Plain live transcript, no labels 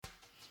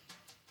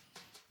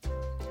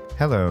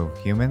Hello,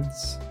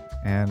 humans,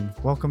 and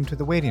welcome to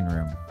the waiting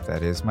room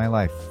that is my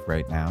life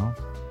right now.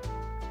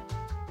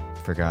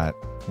 Forgot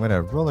what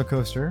a roller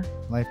coaster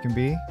life can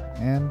be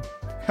and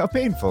how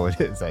painful it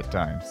is at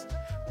times.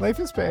 Life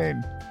is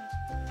pain.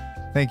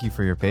 Thank you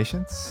for your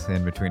patience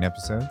in between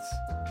episodes.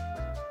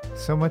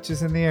 So much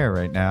is in the air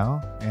right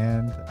now,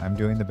 and I'm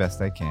doing the best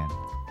I can.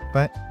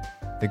 But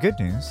the good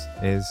news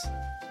is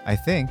I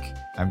think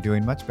I'm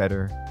doing much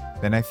better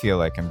than I feel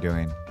like I'm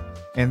doing.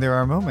 And there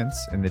are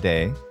moments in the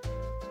day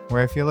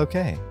where I feel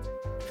okay.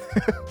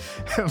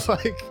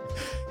 Like,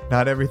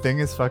 not everything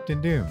is fucked and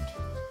doomed.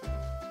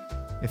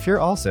 If you're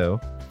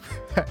also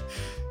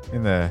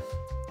in the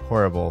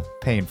horrible,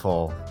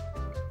 painful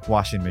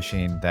washing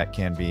machine that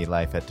can be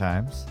life at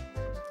times,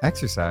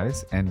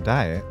 exercise and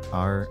diet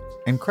are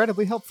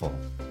incredibly helpful.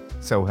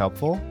 So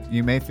helpful,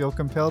 you may feel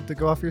compelled to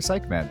go off your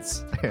psych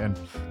meds and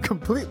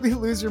completely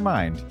lose your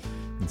mind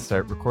and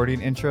start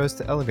recording intros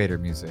to elevator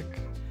music.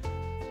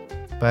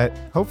 But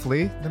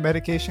hopefully the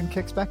medication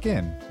kicks back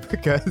in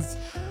because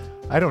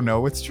I don't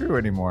know what's true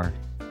anymore.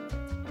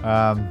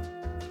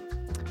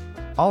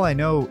 All I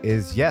know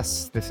is,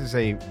 yes, this is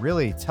a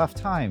really tough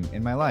time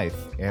in my life,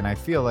 and I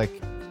feel like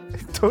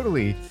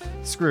totally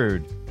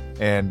screwed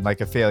and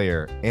like a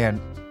failure,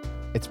 and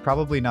it's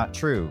probably not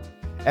true.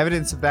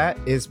 Evidence of that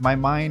is my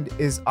mind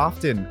is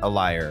often a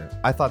liar.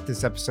 I thought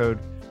this episode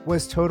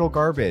was total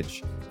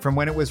garbage from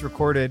when it was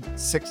recorded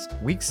 6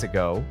 weeks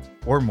ago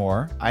or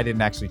more. I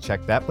didn't actually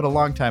check that, but a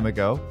long time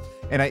ago.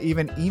 And I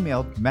even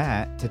emailed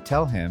Matt to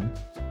tell him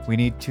we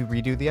need to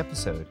redo the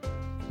episode.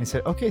 He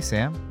said, okay,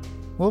 Sam,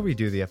 we'll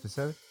redo the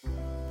episode.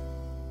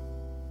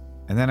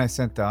 And then I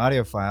sent the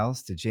audio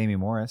files to Jamie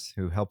Morris,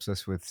 who helps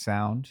us with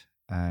sound.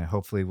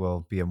 Hopefully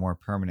will be a more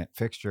permanent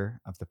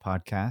fixture of the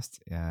podcast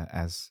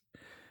as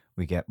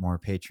we get more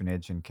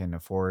patronage and can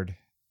afford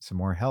some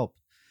more help.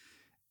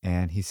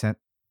 And he sent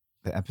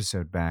the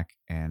episode back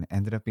and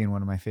ended up being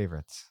one of my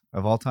favorites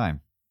of all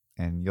time.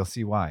 And you'll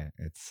see why.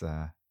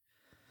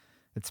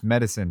 It's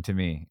medicine to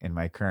me in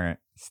my current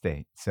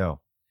state.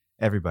 So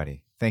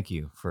everybody, thank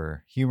you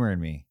for humoring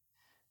me.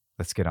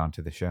 Let's get on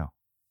to the show.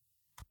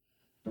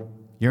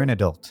 You're an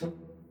adult,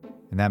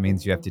 and that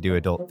means you have to do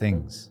adult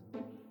things.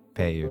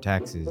 Pay your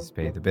taxes,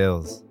 pay the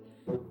bills,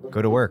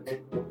 go to work,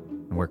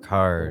 and work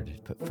hard,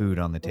 put food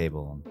on the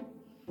table,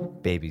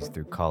 babies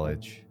through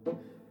college,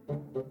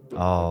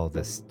 all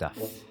this stuff.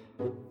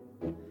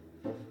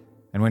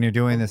 And when you're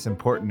doing this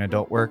important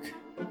adult work,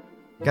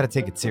 you gotta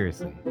take it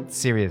seriously. It's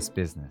serious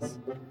business.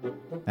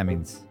 That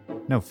means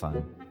no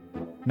fun,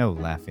 no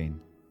laughing.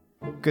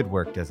 Good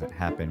work doesn't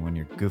happen when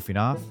you're goofing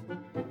off.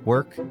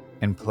 Work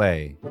and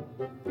play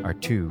are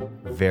two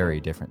very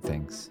different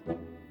things.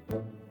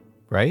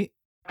 Right?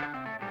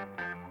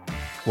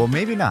 Well,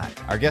 maybe not.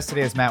 Our guest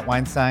today is Matt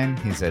Weinstein.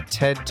 He's a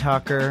TED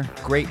talker,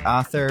 great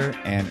author,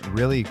 and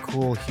really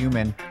cool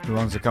human who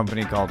owns a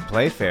company called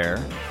Playfair,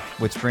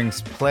 which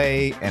brings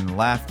play and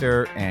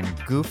laughter and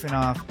goofing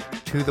off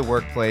to the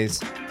workplace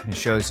and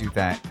shows you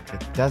that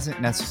it doesn't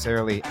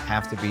necessarily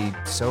have to be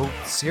so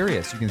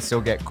serious. You can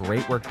still get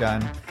great work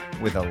done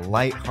with a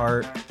light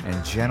heart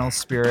and gentle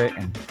spirit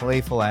and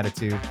playful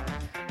attitude.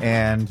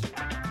 And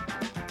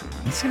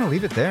I'm just going to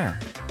leave it there.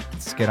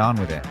 Let's get on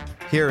with it.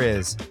 Here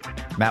is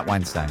Matt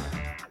Weinstein.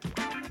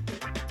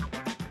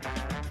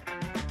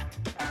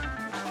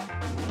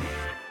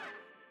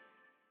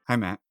 Hi,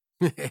 Matt.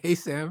 Hey,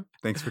 Sam.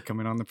 Thanks for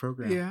coming on the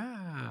program.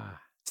 Yeah.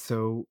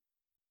 So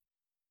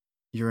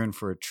you're in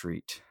for a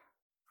treat.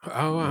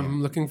 Oh,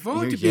 I'm looking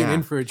forward to being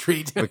in for a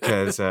treat.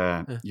 Because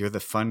you're the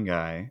fun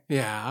guy.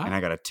 Yeah. And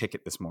I got a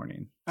ticket this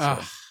morning. So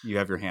you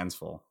have your hands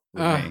full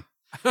with me.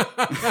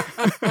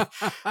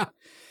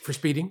 For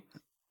speeding?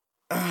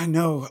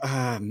 No.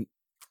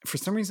 For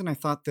some reason, I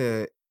thought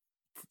that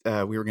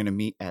we were going to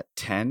meet at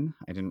 10.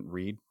 I didn't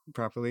read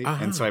properly.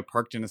 And so I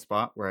parked in a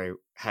spot where I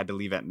had to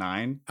leave at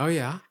 9. Oh,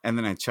 yeah. And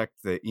then I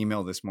checked the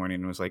email this morning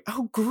and was like,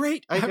 oh,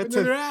 great. I have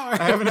another hour.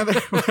 I have another.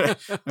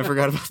 I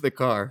forgot about the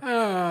car.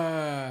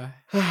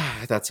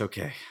 That's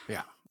okay.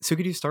 Yeah. So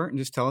could you start and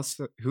just tell us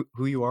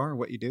who you are,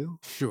 what you do?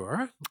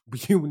 Sure.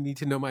 You need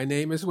to know my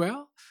name as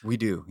well? We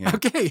do. Yeah.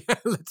 Okay.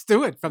 Let's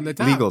do it from the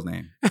top. Legal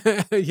name.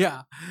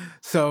 Yeah.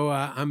 So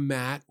I'm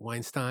Matt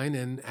Weinstein,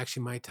 and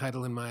actually my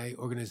title in my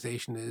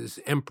organization is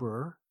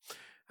Emperor.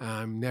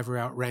 I'm never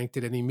outranked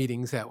at any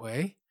meetings that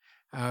way.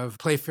 Of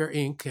Playfair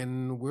Inc.,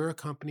 and we're a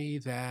company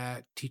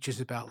that teaches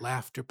about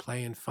laughter,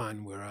 play, and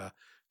fun. We're a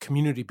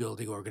community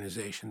building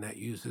organization that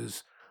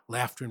uses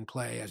laughter and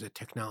play as a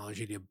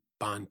technology to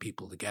bond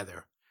people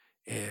together.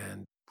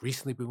 And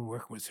recently we've been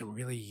working with some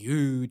really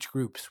huge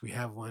groups. We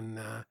have one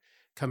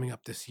coming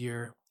up this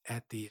year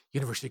at the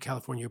University of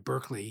California,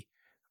 Berkeley,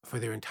 for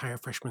their entire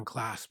freshman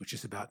class, which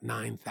is about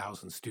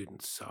 9,000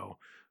 students. So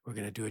we're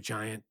going to do a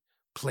giant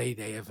play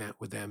day event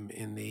with them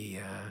in the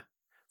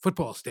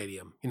football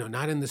stadium,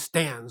 not in the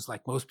stands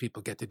like most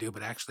people get to do,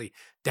 but actually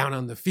down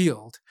on the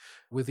field,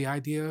 with the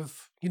idea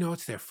of,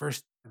 it's their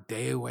first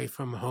day away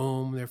from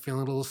home. They're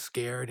feeling a little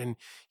scared, and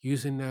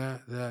using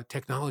the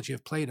technology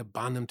of play to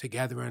bond them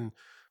together and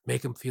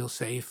make them feel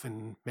safe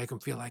and make them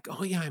feel like,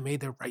 oh, yeah, I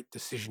made the right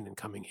decision in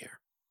coming here.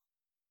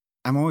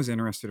 I'm always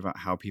interested about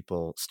how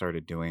people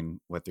started doing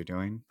what they're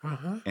doing.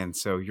 Uh-huh. And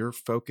so your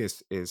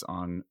focus is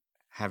on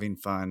having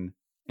fun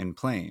and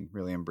playing,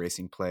 really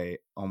embracing play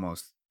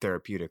almost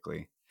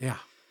therapeutically. Yeah.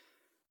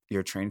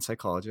 You're a trained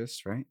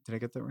psychologist, right? Did I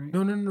get that right?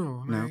 No.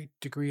 No? My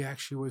degree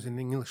actually was in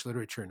English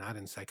literature, not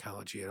in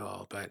psychology at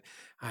all. But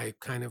I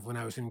kind of, when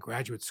I was in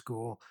graduate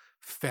school,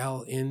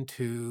 fell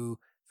into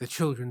the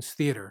children's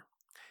theater,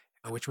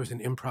 which was an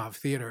improv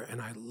theater.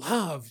 And I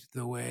loved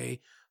the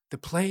way the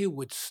play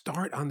would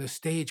start on the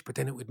stage, but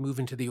then it would move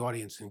into the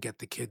audience and get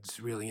the kids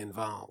really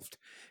involved.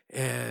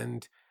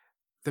 And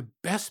the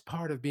best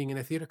part of being in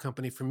a theater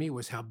company for me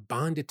was how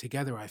bonded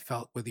together I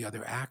felt with the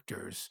other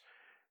actors,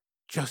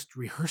 just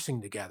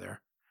rehearsing together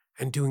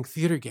and doing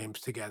theater games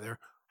together.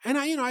 And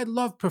I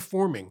love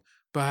performing,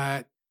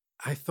 but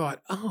I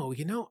thought, oh,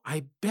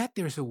 I bet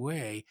there's a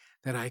way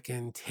that I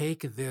can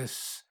take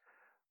this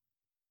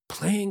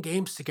playing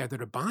games together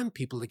to bond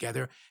people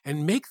together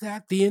and make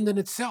that the end in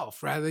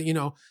itself, rather,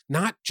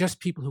 not just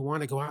people who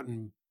want to go out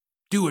and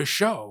do a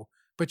show,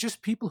 but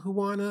just people who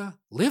want to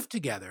live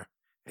together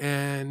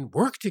and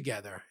work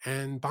together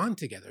and bond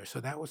together.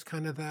 So that was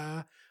kind of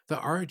the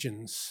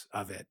origins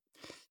of it.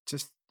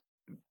 Just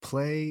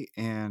play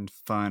and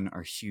fun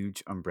are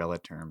huge umbrella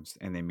terms,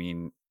 and they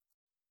mean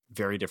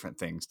very different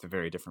things to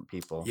very different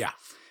people. Yeah.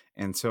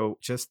 And so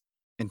just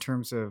in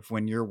terms of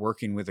when you're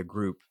working with a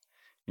group,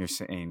 you're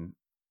saying,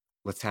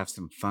 let's have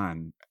some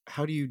fun.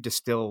 How do you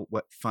distill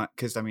what fun?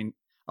 Because I mean,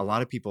 a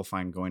lot of people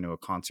find going to a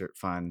concert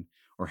fun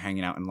or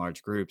hanging out in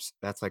large groups.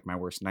 That's like my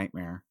worst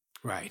nightmare.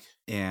 Right.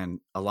 And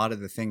a lot of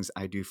the things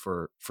I do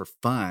for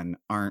fun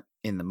aren't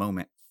in the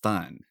moment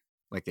fun.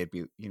 Like they'd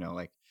be,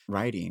 like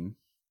writing.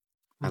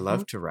 I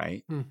love to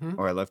write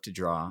or I love to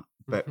draw,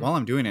 but while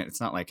I'm doing it, it's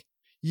not like,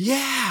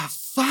 yeah,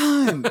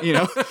 fun, but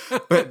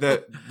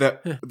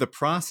the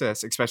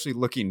process, especially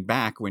looking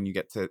back when you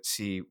get to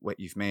see what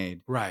you've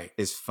made, right,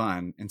 is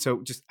fun. And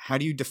so just how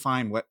do you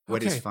define what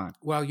is fun?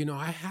 Well,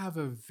 I have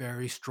a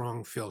very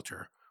strong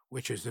filter,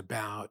 which is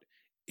about,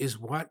 is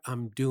what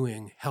I'm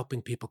doing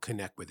helping people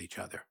connect with each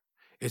other?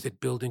 Is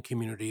it building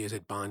community? Is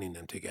it bonding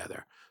them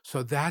together?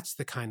 So that's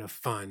the kind of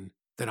fun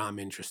that I'm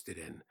interested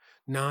in,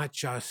 not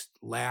just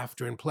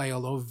laughter and play,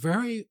 although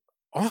very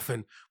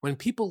often when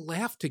people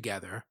laugh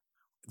together,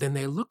 then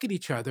they look at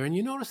each other and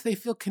you notice they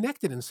feel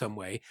connected in some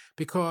way,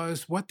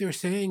 because what they're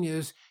saying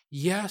is,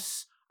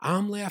 yes,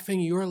 I'm laughing,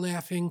 you're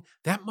laughing.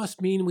 That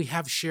must mean we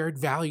have shared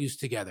values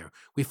together.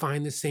 We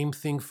find the same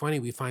thing funny.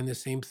 We find the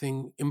same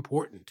thing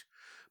important.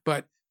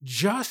 But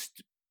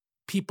just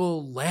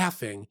people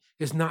laughing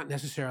is not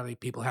necessarily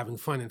people having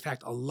fun. In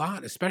fact, a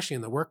lot, especially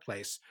in the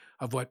workplace,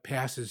 of what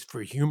passes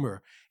for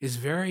humor is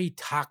very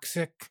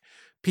toxic.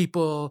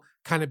 People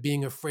kind of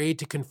being afraid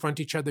to confront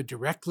each other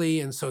directly.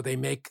 And so they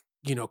make,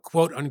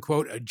 quote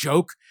unquote, a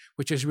joke,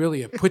 which is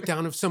really a put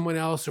down of someone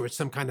else, or it's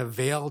some kind of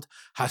veiled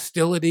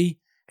hostility.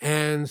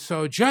 And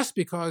so just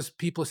because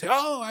people say,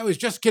 oh, I was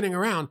just kidding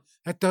around,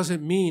 that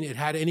doesn't mean it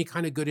had any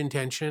kind of good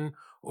intention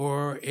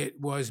or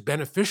it was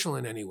beneficial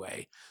in any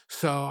way.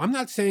 So I'm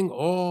not saying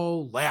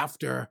all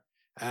laughter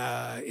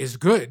is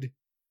good.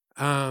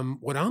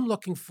 What I'm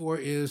looking for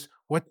is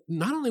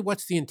not only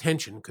what's the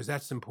intention, because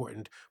that's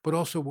important, but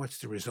also what's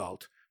the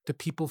result. Do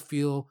people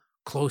feel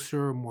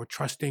closer, more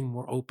trusting,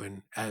 more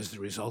open as the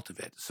result of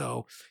it?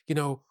 So,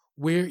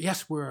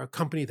 we're a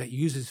company that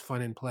uses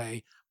fun and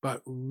play,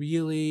 but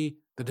really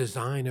the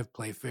design of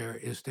Playfair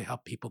is to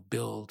help people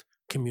build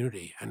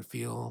community and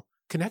feel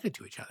connected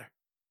to each other.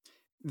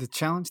 The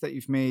challenge that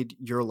you've made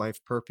your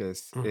life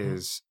purpose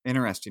is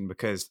interesting,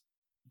 because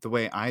the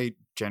way I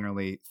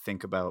generally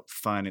think about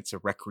fun, it's a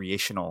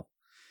recreational,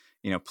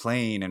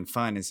 playing and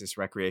fun is this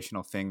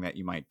recreational thing that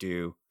you might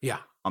do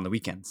on the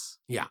weekends.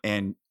 Yeah.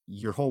 And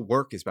your whole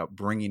work is about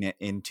bringing it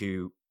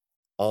into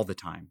all the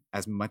time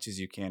as much as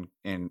you can.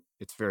 And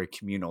it's very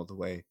communal the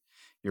way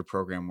your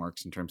program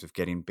works in terms of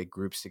getting big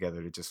groups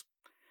together to just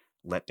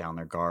let down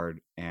their guard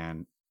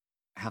and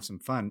have some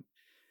fun.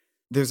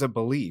 There's a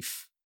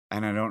belief,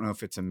 and I don't know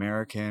if it's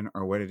American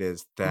or what it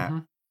is, that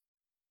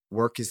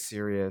work is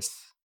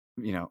serious,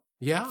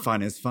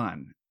 fun is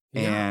fun.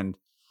 Yeah. And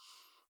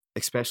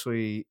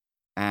especially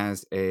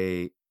as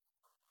a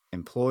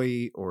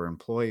employee or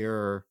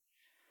employer,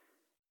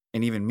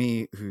 and even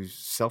me who's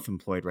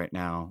self-employed right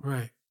now,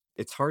 right,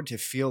 it's hard to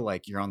feel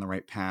like you're on the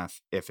right path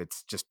if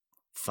it's just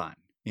fun,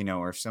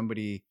 or if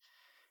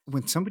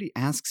when somebody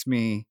asks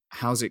me,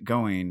 how's it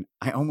going?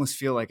 I almost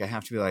feel like I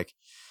have to be like,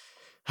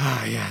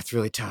 yeah, it's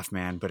really tough,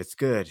 man, but it's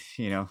good.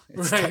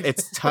 It's right.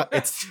 It's tough.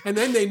 It's and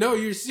then they know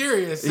you're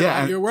serious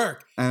about your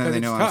work. And then they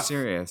know tough. I'm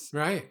serious.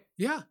 Right.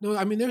 Yeah. No,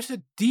 I mean, there's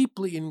a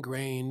deeply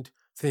ingrained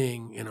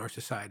thing in our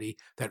society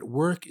that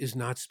work is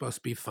not supposed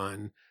to be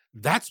fun.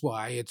 That's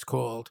why it's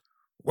called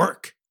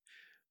work.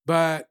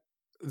 But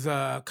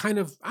the kind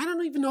of, I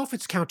don't even know if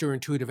it's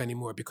counterintuitive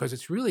anymore, because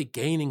it's really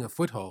gaining a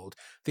foothold.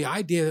 The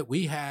idea that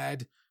we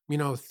had,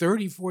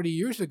 30, 40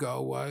 years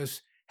ago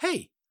was,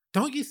 hey,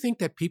 don't you think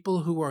that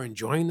people who are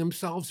enjoying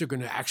themselves are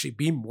going to actually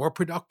be more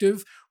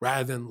productive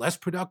rather than less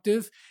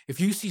productive? If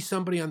you see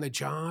somebody on the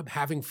job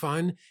having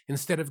fun,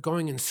 instead of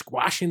going and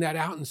squashing that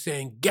out and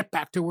saying, get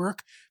back to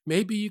work,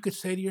 maybe you could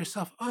say to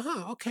yourself,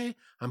 okay,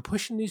 I'm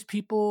pushing these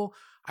people.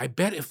 I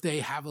bet if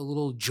they have a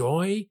little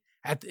joy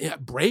at the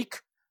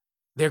break,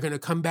 they're going to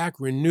come back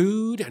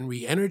renewed and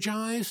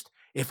re-energized.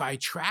 If I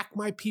track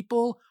my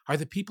people, are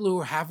the people who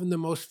are having the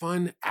most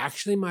fun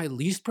actually my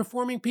least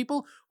performing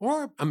people?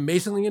 Or,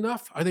 amazingly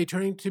enough, are they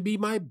turning to be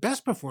my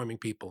best performing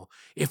people?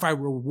 If I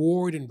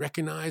reward and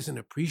recognize and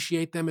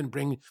appreciate them and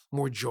bring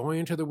more joy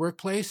into the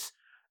workplace,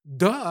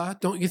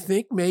 don't you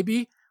think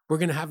maybe we're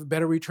going to have a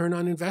better return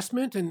on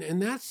investment?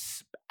 And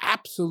that's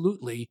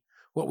absolutely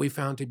what we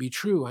found to be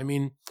true. I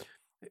mean,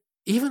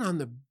 even on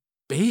the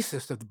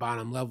basis of the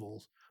bottom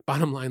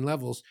line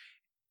levels,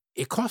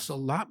 it costs a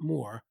lot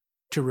more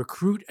to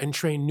recruit and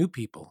train new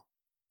people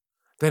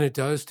than it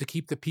does to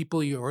keep the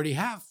people you already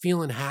have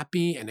feeling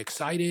happy and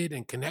excited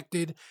and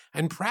connected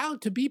and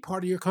proud to be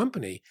part of your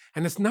company.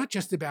 And it's not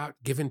just about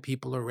giving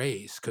people a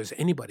raise, because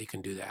anybody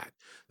can do that.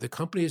 The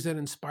companies that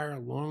inspire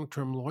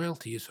long-term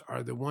loyalties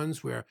are the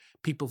ones where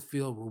people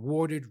feel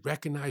rewarded,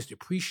 recognized,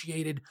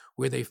 appreciated,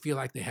 where they feel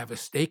like they have a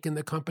stake in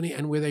the company,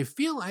 and where they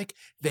feel like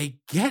they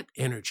get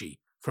energy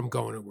from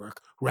going to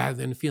work rather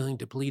than feeling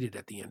depleted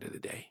at the end of the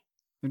day.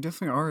 There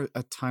definitely are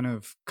a ton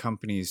of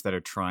companies that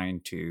are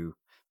trying to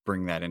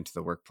bring that into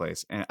the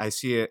workplace. And I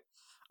see it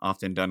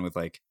often done with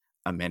like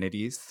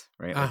amenities,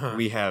 right? Like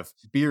we have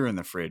beer in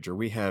the fridge, or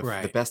we have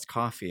the best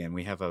coffee, and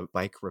we have a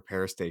bike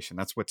repair station.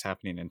 That's what's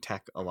happening in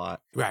tech a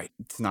lot. Right.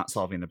 It's not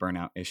solving the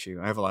burnout issue.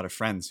 I have a lot of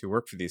friends who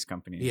work for these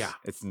companies. Yeah.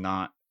 It's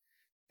not.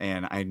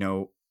 And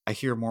I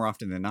hear more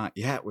often than not,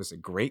 yeah, it was a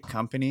great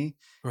company.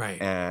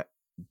 Right.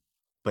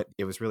 But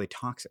it was really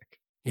toxic.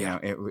 Yeah.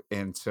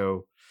 And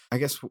so I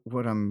guess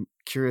what I'm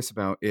curious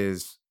about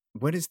is,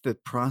 what is the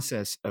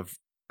process of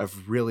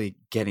really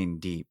getting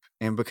deep?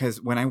 And because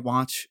when I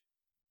watch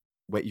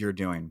what you're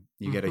doing,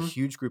 you get a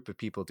huge group of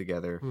people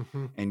together,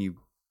 and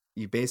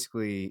you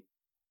basically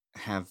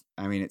have,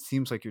 I mean, it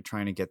seems like you're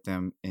trying to get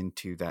them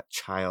into that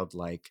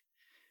childlike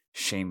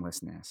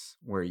shamelessness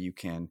where you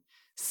can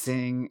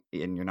sing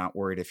and you're not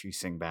worried if you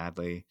sing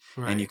badly,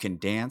 and you can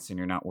dance and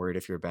you're not worried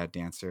if you're a bad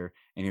dancer,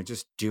 and you're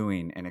just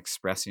doing and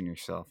expressing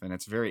yourself, and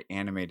it's very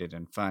animated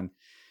and fun.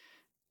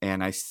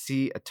 And I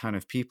see a ton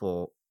of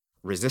people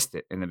resist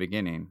it in the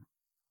beginning,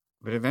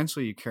 but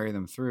eventually you carry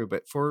them through.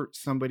 But for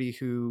somebody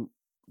who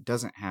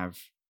doesn't have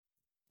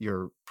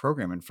your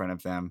program in front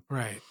of them,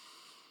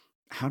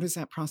 how does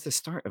that process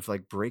start of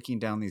like breaking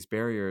down these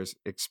barriers,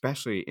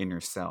 especially in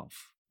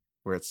yourself,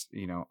 where it's,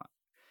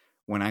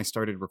 when I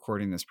started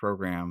recording this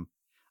program,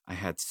 I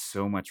had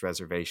so much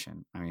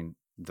reservation. I mean,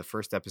 the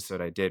first episode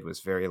I did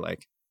was very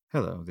like,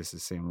 hello, this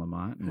is Sam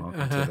Lamont, and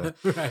welcome to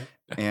the...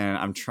 And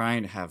I'm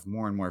trying to have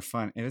more and more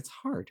fun, and it's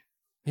hard.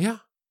 Yeah.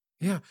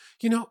 Yeah.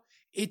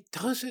 It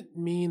doesn't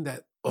mean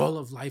that all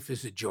of life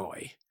is a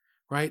joy,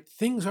 right?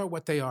 Things are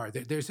what they are.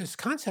 There's this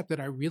concept that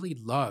I really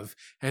love,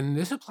 and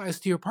this applies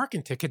to your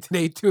parking ticket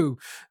today too,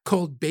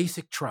 called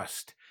basic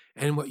trust.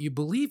 And what you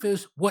believe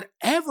is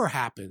whatever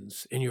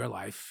happens in your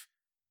life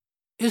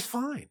is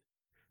fine,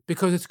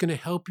 because it's going to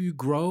help you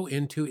grow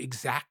into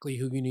exactly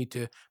who you need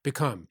to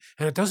become.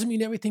 And it doesn't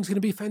mean everything's going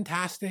to be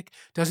fantastic.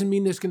 Doesn't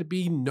mean there's going to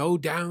be no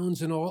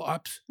downs and all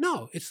ups.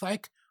 No, it's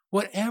like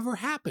whatever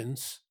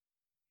happens,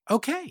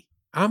 okay,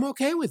 I'm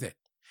okay with it.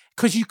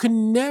 Because you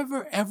can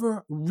never,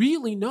 ever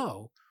really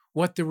know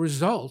what the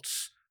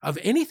results of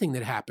anything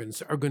that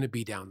happens are going to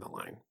be down the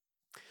line.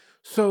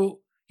 So,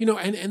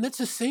 and that's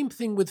the same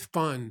thing with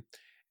fun.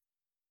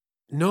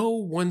 No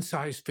one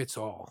size fits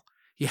all.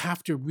 You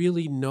have to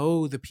really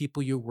know the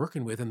people you're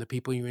working with and the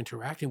people you're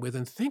interacting with,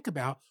 and think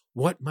about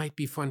what might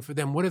be fun for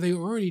them. What do they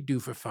already do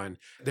for fun?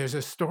 There's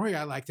a story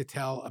I like to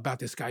tell about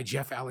this guy,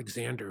 Jeff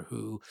Alexander,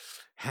 who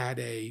had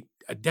a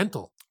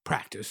dental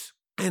practice,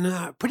 and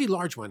a pretty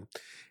large one.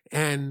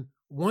 And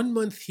one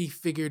month he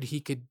figured he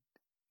could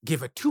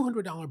give a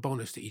 $200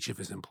 bonus to each of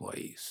his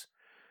employees.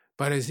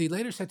 But as he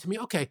later said to me,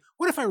 okay,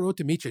 what if I wrote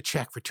them each a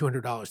check for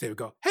 $200? They would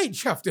go, hey,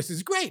 Jeff, this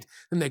is great.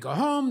 Then they go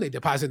home, they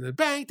deposit in the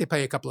bank, they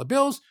pay a couple of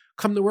bills,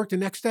 come to work the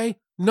next day,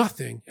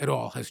 nothing at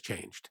all has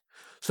changed.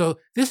 So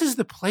this is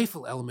the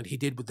playful element he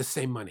did with the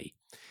same money.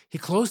 He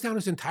closed down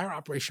his entire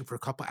operation for a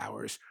couple of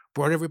hours,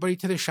 brought everybody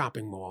to the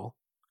shopping mall,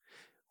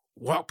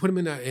 put them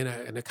in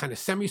a kind of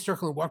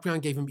semicircle and walked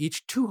around, gave them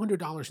each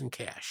 $200 in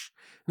cash.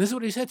 And this is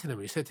what he said to them.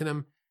 He said to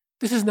them,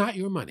 this is not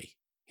your money.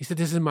 He said,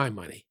 this is my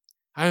money.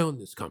 I own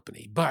this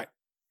company, but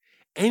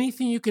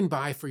anything you can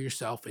buy for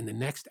yourself in the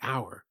next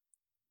hour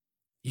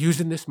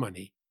using this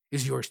money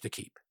is yours to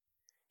keep.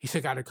 He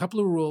said, got a couple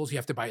of rules. You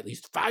have to buy at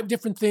least 5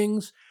 different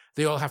things.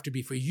 They all have to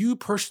be for you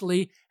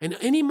personally. And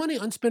any money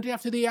unspent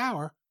after the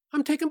hour,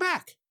 I'm taking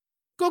back.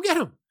 Go get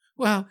them.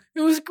 Well,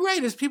 it was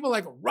great as people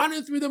like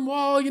running through the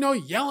mall,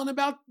 yelling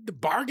about the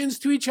bargains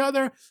to each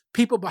other.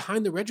 People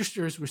behind the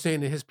registers were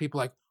saying to his people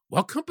like,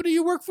 what company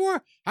you work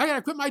for? I got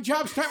to quit my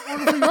job, start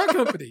working for your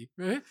company.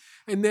 Right?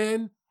 And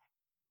then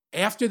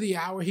After the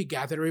hour, he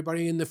gathered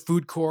everybody in the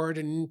food court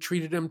and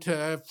treated them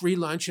to free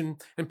lunch. And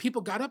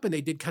people got up and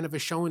they did kind of a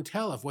show and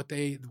tell of what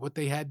they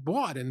had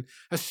bought. And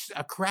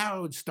a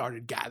crowd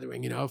started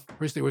gathering.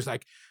 First there was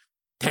like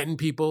 10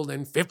 people,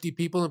 then 50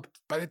 people. And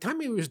by the time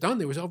he was done,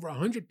 there was over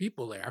 100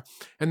 people there.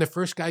 And the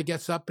first guy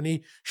gets up and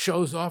he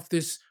shows off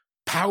this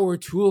power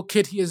tool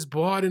kit he has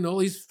bought and all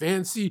these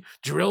fancy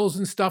drills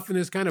and stuff, and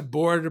there's kind of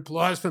bored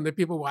applause from the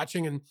people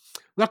watching. And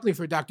luckily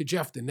for Dr.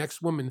 Jeff, the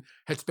next woman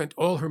had spent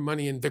all her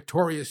money in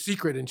Victoria's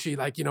Secret, and she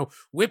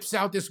whips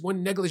out this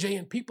one negligee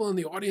and people in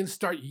the audience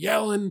start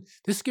yelling.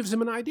 This gives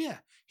him an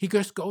idea. He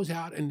just goes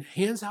out and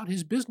hands out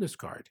his business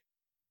card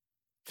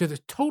to the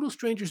total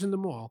strangers in the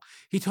mall.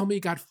 He told me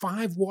he got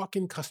 5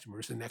 walk-in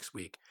customers the next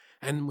week.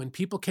 And when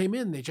people came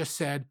in, they just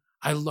said,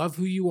 I love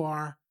who you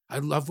are. I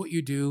love what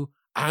you do.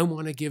 I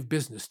want to give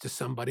business to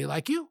somebody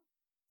like you.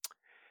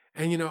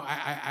 And,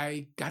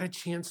 I got a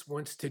chance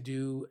once to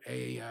do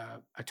a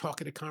talk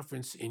at a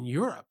conference in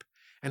Europe.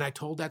 And I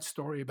told that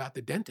story about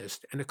the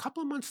dentist. And a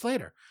couple of months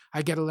later,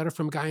 I get a letter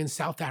from a guy in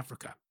South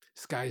Africa.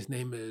 This guy's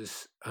name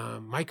is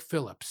Mike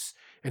Phillips.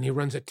 And he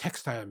runs a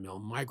textile mill,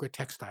 Migra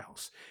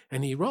Textiles.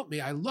 And he wrote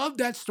me, I love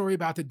that story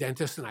about the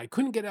dentist, and I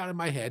couldn't get it out of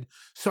my head.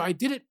 So I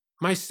did it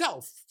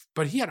myself.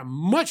 But he had a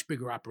much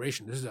bigger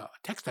operation. This is a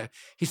textile.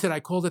 He said,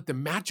 I called it the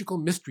Magical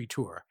Mystery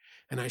Tour.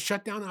 And I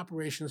shut down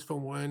operations for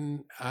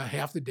one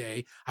half the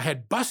day. I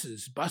had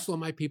buses bustle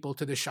my people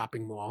to the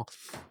shopping mall.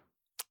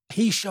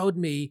 He showed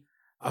me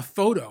a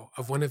photo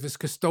of one of his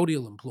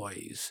custodial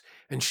employees.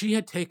 And she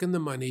had taken the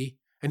money,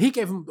 and he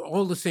gave him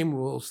all the same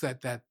rules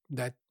that the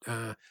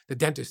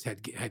dentist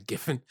had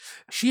given.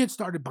 She had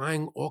started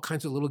buying all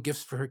kinds of little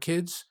gifts for her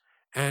kids.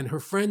 And her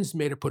friends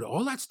made her put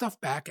all that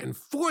stuff back and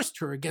forced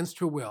her against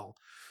her will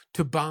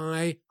to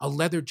buy a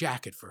leather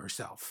jacket for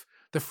herself.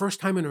 The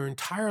first time in her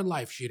entire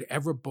life she had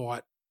ever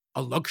bought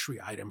a luxury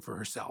item for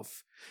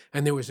herself.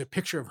 And there was a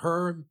picture of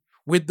her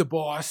with the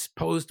boss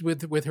posed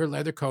with her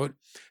leather coat.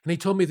 And he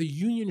told me the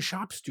union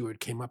shop steward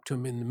came up to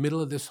him in the middle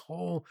of this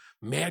whole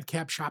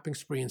madcap shopping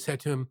spree and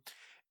said to him,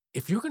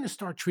 if you're going to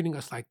start treating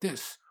us like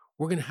this,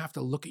 we're going to have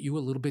to look at you a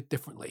little bit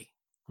differently.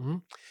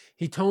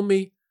 He told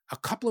me a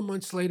couple of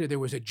months later, there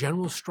was a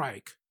general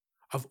strike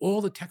of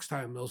all the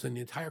textile mills in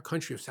the entire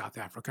country of South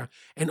Africa,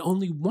 and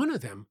only one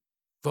of them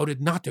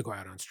voted not to go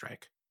out on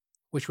strike,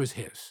 which was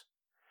his.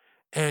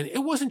 And it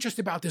wasn't just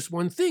about this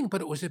one thing,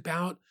 but it was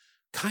about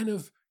kind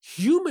of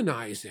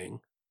humanizing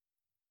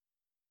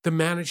the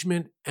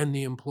management and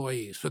the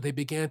employees. So they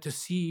began to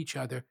see each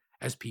other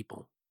as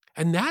people.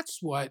 And that's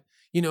what,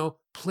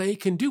 play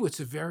can do. It's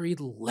a very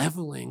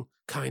leveling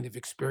kind of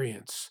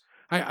experience.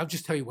 I'll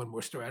just tell you one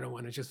more story. I don't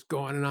want to just go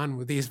on and on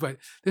with these, but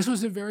this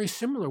was a very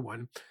similar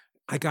one.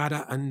 I got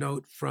a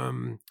note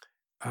from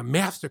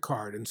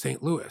MasterCard in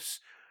St. Louis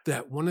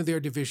that one of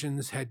their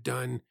divisions had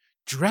done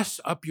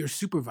Dress Up Your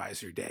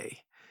Supervisor Day.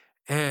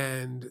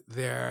 And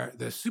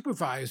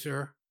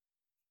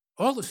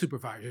all the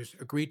supervisors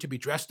agreed to be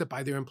dressed up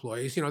by their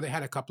employees. They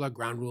had a couple of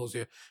ground rules.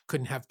 You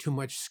couldn't have too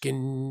much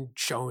skin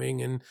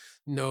showing and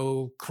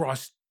no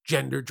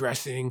cross-gender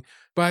dressing.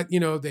 But,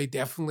 they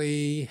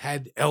definitely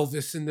had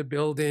Elvis in the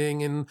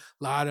building, and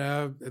a lot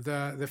of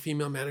the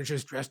female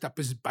managers dressed up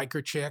as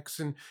biker chicks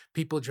and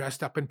people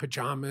dressed up in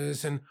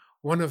pajamas. And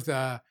one of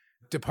the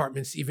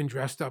departments even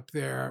dressed up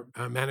their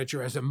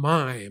manager as a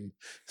mime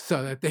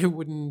so that they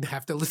wouldn't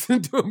have to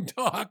listen to him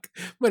talk.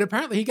 But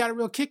apparently he got a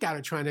real kick out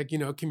of trying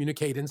to,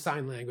 communicate in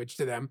sign language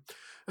to them.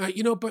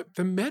 But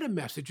the meta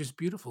message is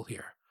beautiful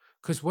here,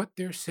 because what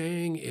they're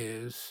saying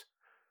is,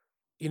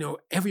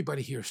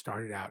 everybody here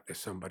started out as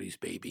somebody's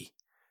baby.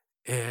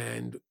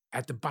 And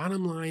at the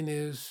bottom line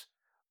is,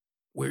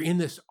 we're in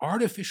this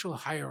artificial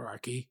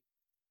hierarchy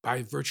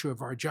by virtue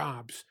of our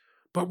jobs,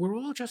 but we're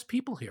all just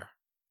people here.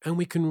 And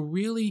we can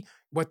really,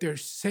 what they're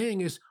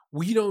saying is,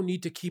 we don't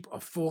need to keep a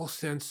false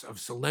sense of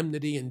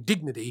solemnity and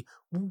dignity.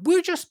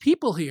 We're just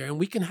people here, and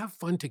we can have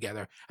fun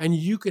together, and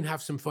you can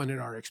have some fun at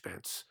our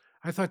expense.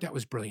 I thought that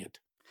was brilliant.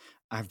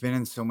 I've been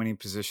in so many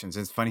positions.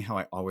 It's funny how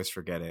I always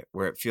forget it,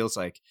 where it feels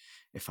like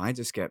if I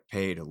just get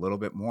paid a little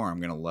bit more,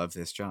 I'm going to love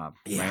this job.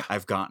 Yeah.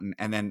 Right?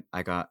 And then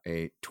I got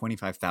a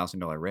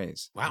 $25,000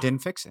 raise. Wow.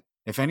 Didn't fix it.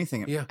 If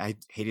anything, Yeah. I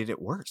hated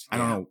it worse. I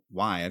don't know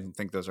why. I don't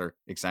think those are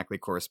exactly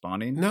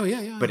corresponding. No,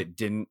 yeah. But it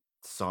didn't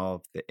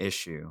solve the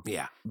issue.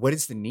 Yeah. What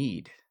is the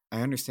need?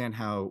 I understand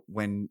how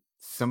when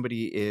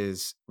somebody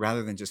is,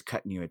 rather than just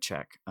cutting you a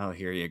check, oh,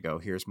 here you go,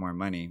 here's more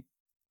money,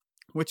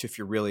 which if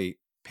you're really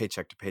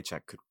paycheck to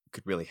paycheck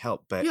could really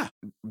help. But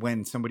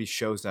when somebody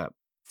shows up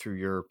through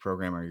your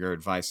program or your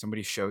advice,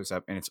 somebody shows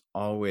up and it's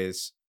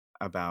always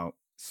about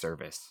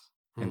service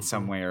in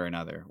some way or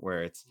another,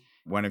 where it's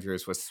one of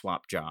yours was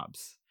swap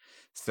jobs.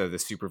 So the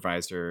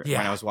supervisor, when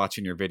I was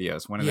watching your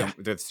videos, one of them,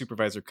 the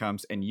supervisor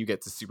comes and you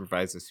get to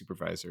supervise the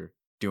supervisor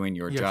doing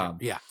your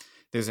job. Yeah.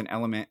 There's an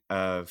element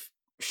of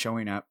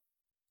showing up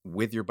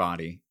with your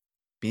body,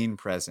 being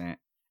present,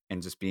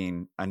 and just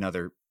being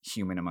another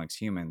human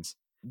amongst humans.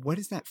 What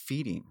is that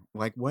feeding?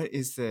 Like, what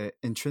is the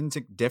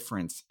intrinsic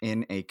difference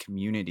in a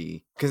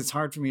community? Because it's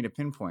hard for me to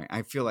pinpoint.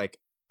 I feel like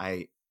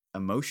I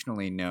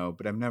emotionally know,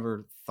 but I've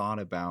never thought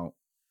about.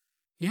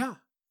 Yeah.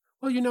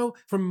 Well,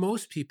 for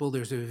most people,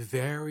 there's a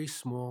very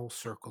small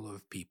circle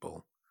of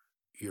people,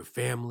 your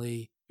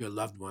family, your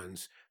loved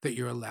ones, that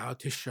you're allowed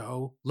to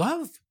show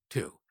love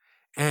to.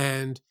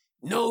 And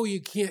no,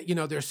 you can't,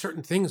 there's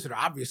certain things that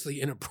are obviously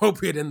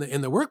inappropriate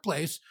in the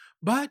workplace,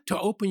 but to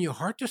open your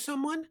heart to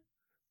someone,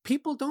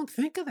 people don't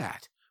think of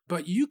that.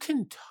 But you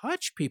can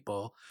touch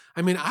people.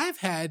 I mean, I've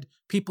had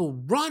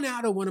people run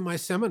out of one of my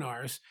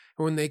seminars,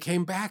 and when they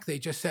came back, they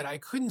just said, I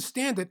couldn't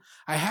stand it.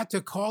 I had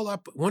to call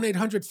up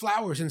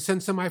 1-800-Flowers and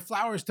send some of my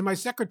flowers to my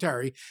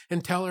secretary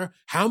and tell her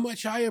how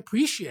much I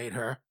appreciate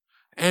her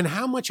and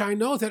how much I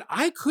know that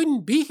I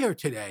couldn't be here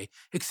today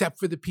except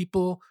for the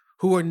people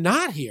who are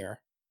not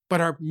here,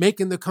 but are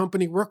making the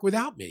company work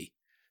without me.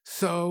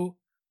 So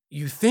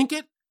you think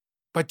it,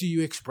 but do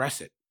you express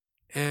it?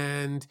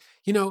 And,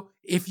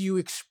 if you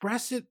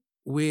express it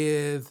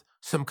with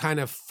some kind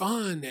of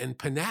fun and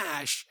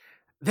panache,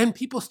 then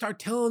people start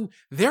telling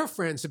their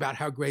friends about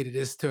how great it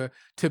is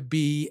to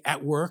be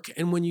at work.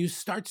 And when you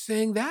start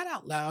saying that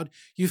out loud,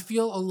 you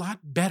feel a lot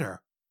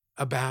better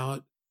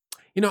about,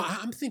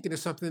 I'm thinking of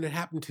something that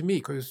happened to me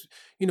because,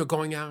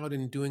 going out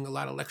and doing a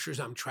lot of lectures,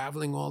 I'm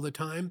traveling all the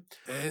time.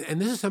 And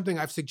this is something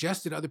I've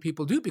suggested other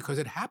people do because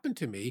it happened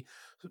to me.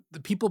 The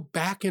people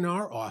back in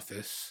our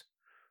office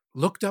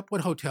looked up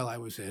what hotel I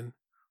was in,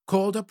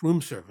 called up room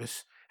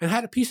service, and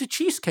had a piece of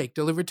cheesecake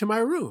delivered to my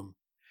room.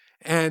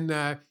 And,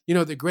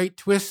 the great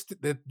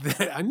twist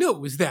that I knew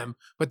it was them,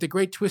 but the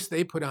great twist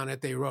they put on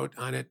it, they wrote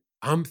on it,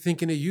 I'm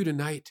thinking of you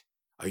tonight.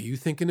 Are you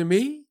thinking of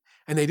me?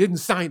 And they didn't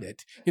sign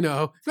it,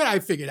 but I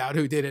figured out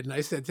who did it. And I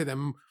said to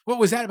them, what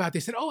was that about? They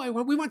said,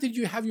 we wanted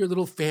you to have your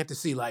little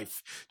fantasy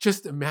life.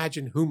 Just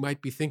imagine who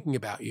might be thinking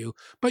about you.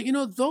 But,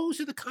 those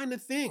are the kind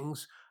of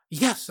things.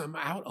 Yes, I'm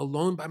out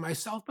alone by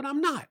myself, but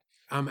I'm not.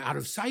 I'm out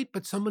of sight,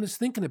 but someone is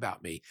thinking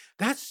about me.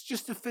 That's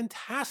just a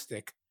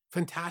fantastic,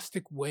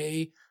 fantastic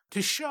way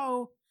to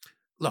show,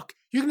 look,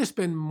 you're going to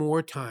spend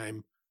more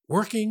time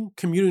working,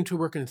 commuting to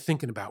work, and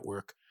thinking about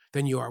work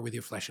than you are with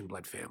your flesh and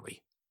blood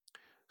family.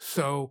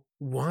 So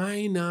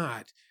why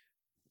not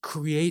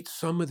create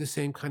some of the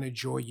same kind of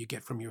joy you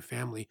get from your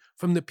family,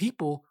 from the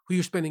people who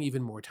you're spending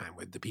even more time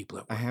with, the people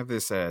at I work? have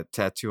this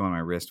tattoo on my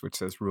wrist which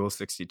says Rule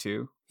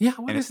 62. Yeah,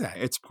 what And is that?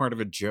 it's part of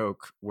a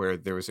joke where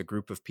there was a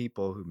group of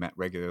people who met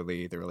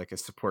regularly. They were like a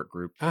support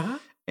group, Uh-huh.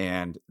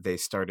 and they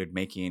started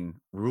making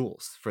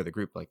rules for the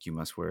group, like you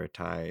must wear a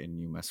tie and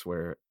you must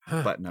wear a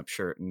Huh. button-up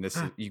shirt, and this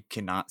is, Huh. you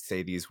cannot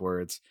say these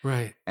words.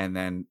 Right. And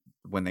then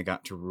when they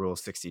got to Rule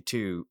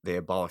 62, they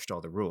abolished all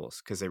the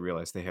rules because they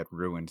realized they had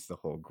ruined the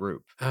whole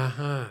group.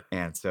 Uh-huh.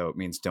 And so it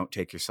means don't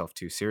take yourself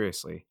too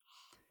seriously.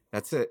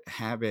 That's a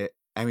habit.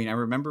 I mean, I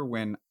remember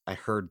when I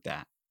heard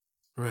that,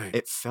 Right.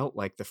 it felt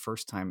like the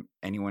first time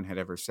anyone had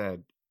ever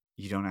said,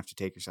 you don't have to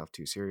take yourself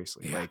too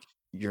seriously. Yeah. Like,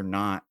 you're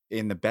not,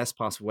 in the best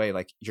possible way,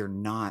 like, you're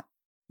not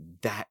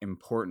that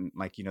important.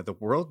 Like, the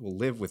world will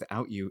live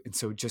without you. And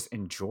so just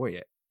enjoy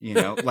it.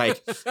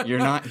 Like, you're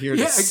not here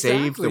to Yeah,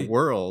 save the exactly.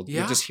 world. Yeah.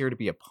 You're just here to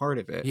be a part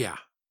of it. Yeah.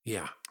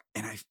 Yeah.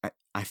 And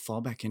I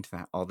fall back into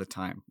that all the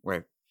time,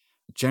 where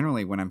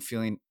generally when I'm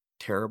feeling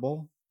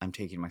terrible, I'm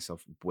taking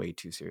myself way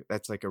too serious.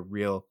 That's like a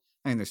real,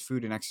 I mean, there's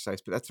food and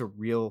exercise, but that's a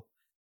real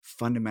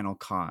fundamental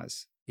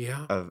cause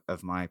Yeah.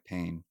 of my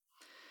pain,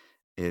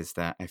 is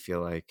that I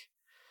feel like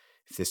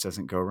if this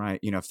doesn't go right,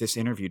 if this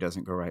interview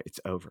doesn't go right, it's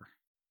over.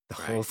 The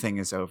whole Right. thing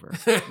is over.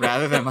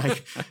 Rather than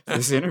like,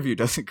 this interview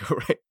doesn't go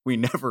right, we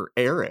never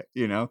air it,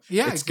 Yeah,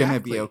 it's going to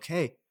exactly. be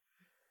okay.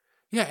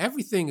 Yeah,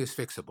 everything is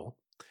fixable.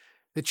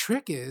 The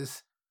trick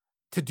is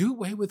to do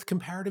away with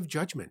comparative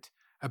judgment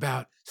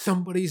about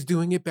somebody's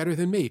doing it better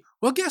than me.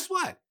 Well, guess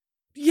what?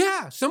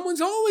 Yeah,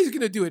 someone's always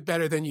going to do it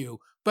better than you,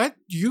 but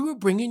you are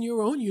bringing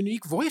your own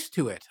unique voice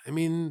to it. I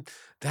mean,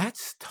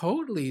 that's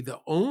totally the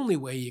only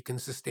way you can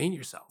sustain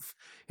yourself.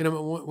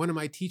 One of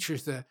my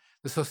teachers, the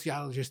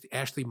sociologist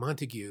Ashley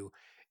Montague,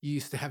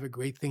 used to have a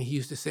great thing. He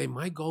used to say,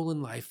 my goal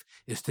in life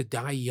is to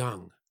die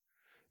young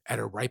at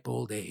a ripe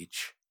old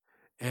age.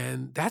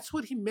 And that's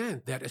what he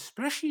meant, that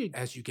especially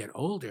as you get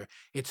older,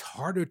 it's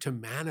harder to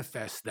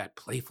manifest that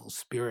playful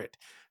spirit.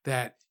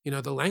 That,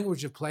 the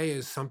language of play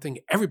is something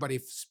everybody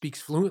speaks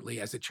fluently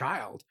as a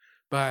child.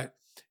 But,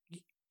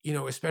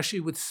 especially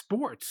with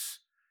sports,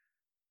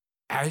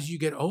 as you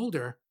get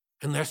older,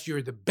 unless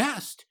you're the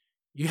best,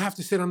 you have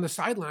to sit on the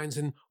sidelines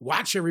and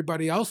watch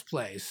everybody else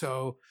play.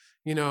 So,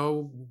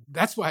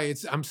 that's why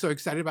I'm so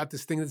excited about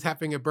this thing that's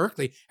happening at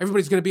Berkeley.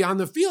 Everybody's going to be on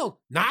the field,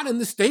 not in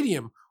the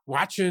stadium,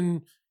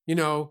 watching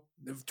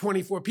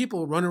 24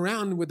 people run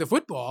around with the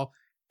football.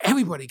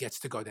 Everybody gets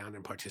to go down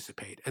and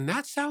participate. And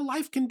that's how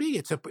life can be.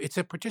 It's a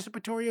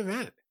participatory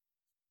event.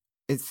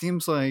 It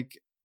seems like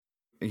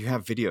you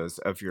have videos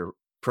of your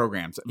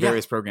programs, Yeah.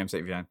 various programs that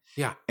you've done.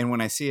 Yeah. And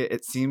when I see it,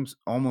 it seems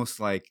almost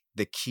like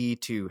the key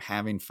to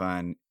having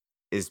fun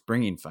is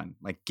bringing fun,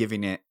 like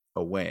giving it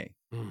away.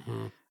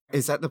 Mm-hmm.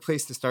 Is that the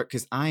place to start?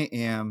 Because I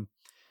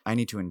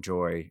need to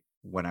enjoy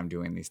what I'm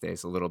doing these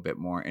days a little bit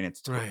more. And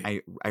it's,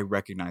 Right. I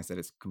recognize that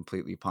it's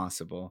completely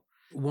possible.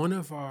 One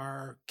of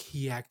our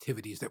key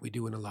activities that we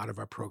do in a lot of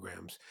our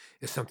programs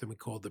is something we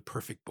call the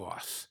perfect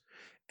boss.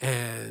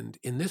 And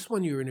in this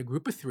one, you're in a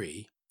group of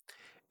three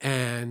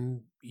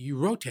and you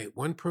rotate.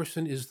 One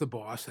person is the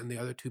boss and the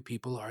other two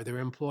people are their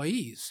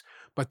employees.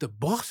 But the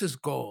boss's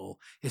goal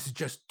is to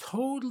just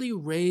totally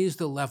raise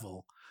the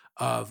level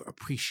of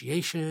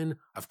appreciation,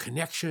 of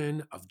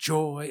connection, of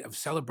joy, of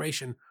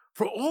celebration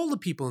for all the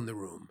people in the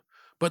room.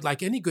 But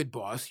like any good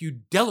boss, you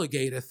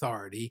delegate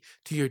authority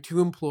to your two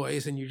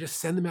employees and you just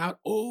send them out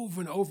over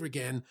and over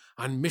again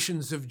on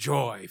missions of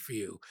joy for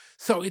you.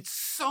 So it's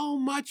so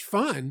much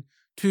fun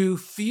to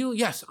feel,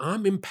 yes,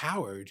 I'm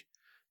empowered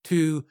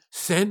to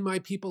send my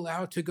people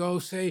out to go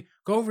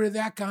over to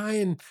that guy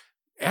and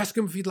ask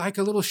him if he'd like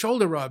a little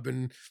shoulder rub.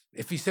 And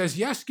if he says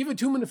yes, give it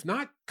to him. And if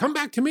not, come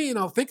back to me and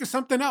I'll think of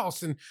something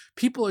else. And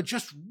people are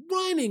just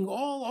running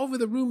all over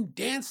the room,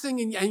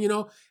 dancing.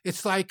 And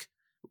it's like,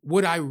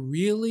 would I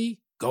really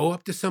go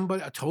up to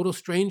somebody, a total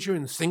stranger,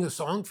 and sing a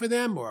song for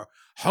them or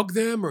hug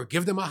them or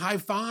give them a high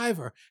five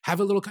or have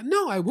a little?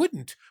 No, I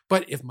wouldn't.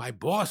 But if my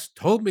boss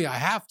told me I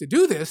have to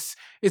do this,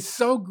 it's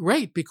so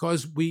great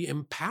because we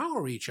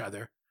empower each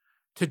other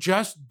to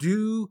just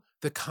do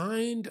the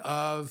kind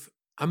of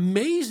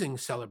amazing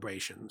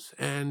celebrations.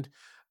 And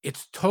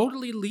it's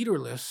totally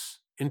leaderless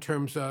in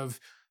terms of,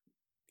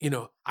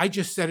 I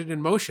just set it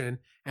in motion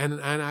and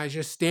I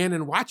just stand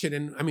and watch it.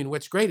 And I mean,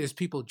 what's great is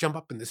people jump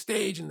up in the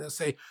stage and they'll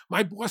say,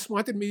 my boss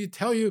wanted me to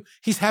tell you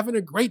he's having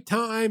a great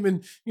time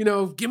and,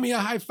 give me a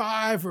high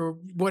five or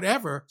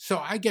whatever. So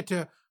I get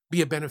to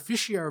be a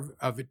beneficiary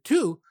of it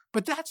too.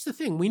 But that's the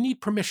thing. We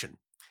need permission.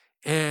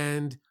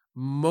 And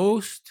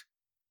most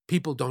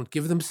people don't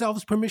give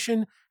themselves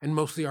permission, and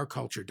mostly our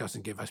culture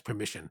doesn't give us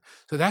permission.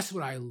 So that's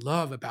what I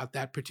love about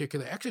that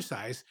particular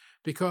exercise,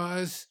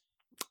 because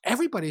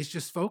everybody's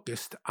just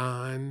focused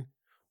on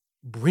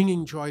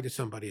bringing joy to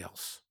somebody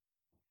else.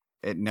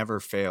 It never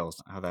fails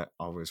how that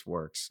always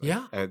works.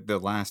 Yeah. The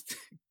last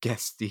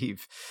guest,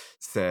 Steve,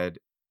 said,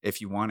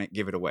 if you want it,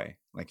 give it away.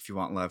 Like, if you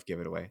want love, give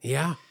it away.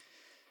 Yeah.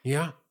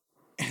 Yeah.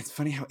 And it's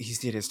funny how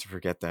easy it is to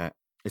forget that.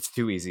 It's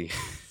too easy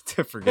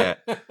to forget.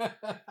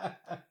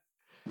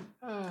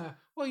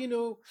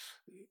 Well,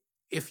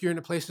 if you're in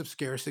a place of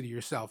scarcity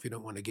yourself, you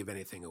don't want to give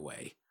anything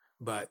away.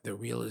 But the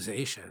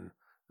realization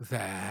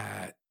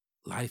that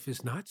life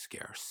is not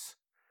scarce,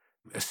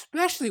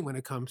 especially when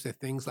it comes to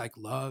things like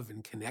love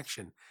and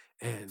connection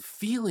and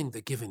feeling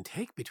the give and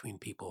take between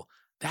people,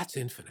 that's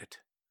infinite.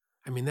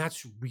 I mean,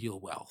 that's real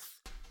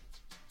wealth.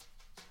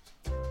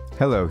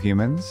 Hello,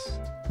 humans.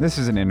 This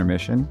is an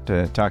intermission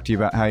to talk to you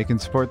about how you can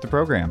support the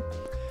program.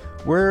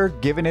 We're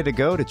giving it a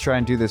go to try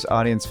and do this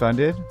audience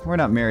funded. We're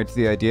not married to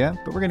the idea,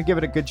 but we're going to give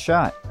it a good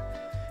shot.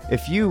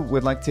 If you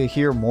would like to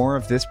hear more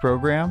of this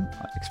program,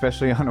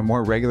 especially on a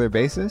more regular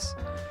basis,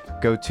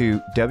 go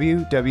to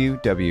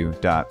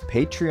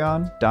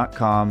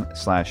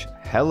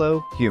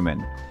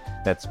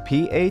www.patreon.com/hellohuman. That's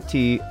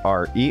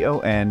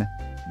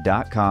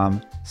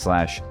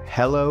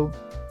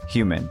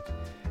patreon.com/hellohuman.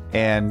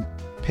 And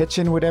pitch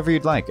in whatever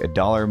you'd like,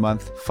 $1 a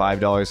month,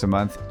 $5 a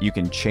month. You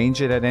can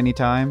change it at any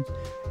time.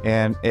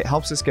 And it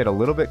helps us get a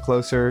little bit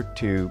closer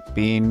to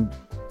being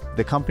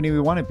the company we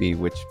want to be,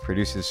 which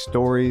produces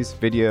stories,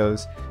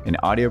 videos, and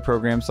audio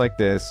programs like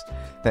this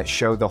that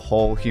show the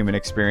whole human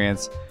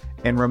experience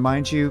and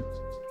remind you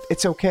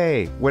it's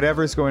okay.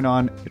 Whatever's going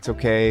on, it's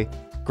okay.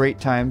 Great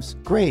times,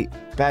 great.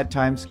 Bad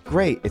times,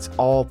 great. It's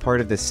all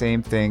part of the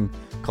same thing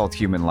called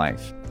human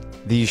life.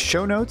 The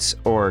show notes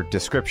or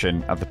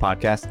description of the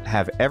podcast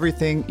have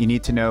everything you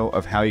need to know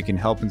of how you can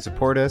help and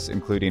support us,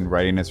 including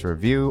writing us a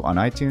review on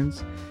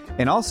iTunes.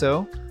 And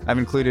also, I've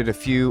included a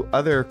few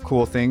other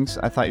cool things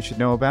I thought you should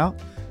know about.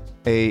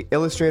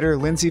 Illustrator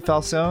Lindsay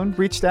Falsone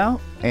reached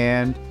out,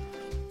 and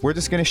we're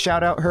just going to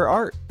shout out her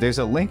art. There's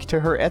a link to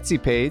her Etsy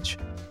page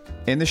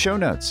in the show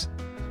notes.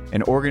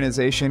 An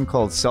organization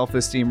called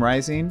Self-Esteem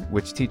Rising,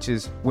 which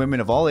teaches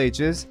women of all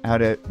ages how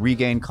to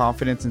regain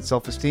confidence and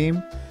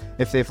self-esteem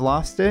if they've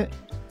lost it,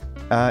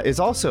 is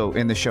also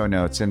in the show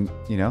notes. And,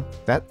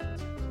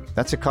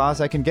 that's a cause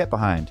I can get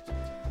behind.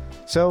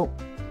 So,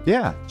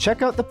 yeah,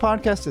 check out the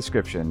podcast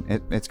description.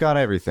 It's got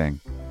everything.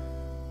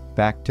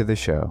 Back to the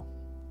show.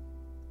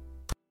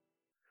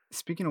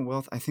 Speaking of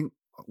wealth, I think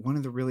one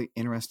of the really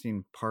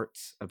interesting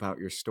parts about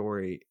your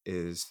story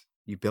is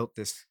you built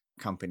this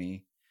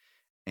company,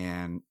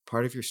 and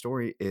part of your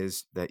story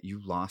is that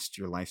you lost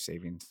your life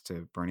savings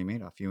to Bernie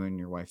Madoff, you and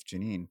your wife,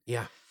 Janine.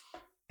 Yeah.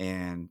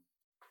 And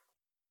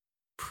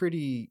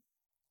pretty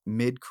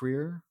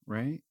mid-career,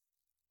 right?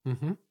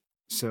 Mm-hmm.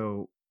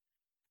 So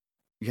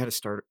you had to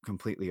start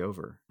completely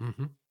over.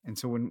 Mm-hmm. And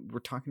so when we're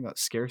talking about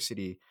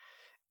scarcity,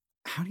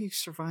 how do you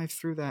survive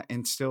through that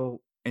and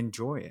still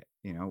enjoy it?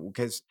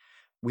 Because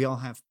we all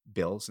have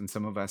bills, and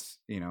some of us,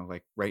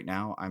 like right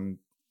now, I'm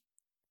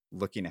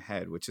looking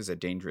ahead, which is a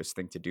dangerous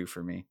thing to do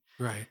for me.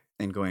 Right.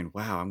 And going,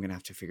 wow, I'm going to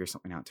have to figure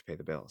something out to pay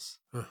the bills.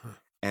 Uh-huh.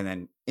 And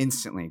then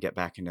instantly get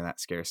back into that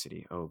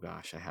scarcity. Oh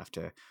gosh, I have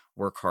to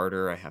work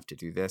harder. I have to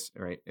do this,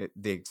 right?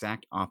 The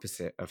exact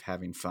opposite of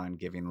having fun,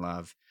 giving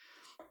love,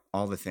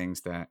 all the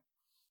things that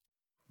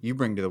you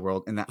bring to the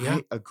world, and that Yeah.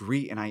 I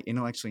agree, and I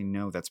intellectually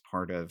know that's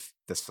part of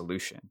the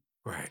solution.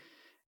 Right.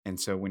 And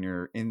so when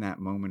you're in that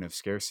moment of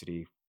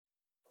scarcity,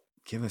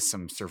 give us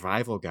some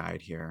survival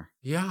guide here.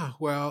 Yeah.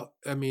 Well,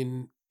 I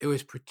mean, it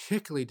was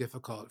particularly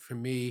difficult for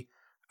me.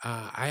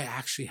 I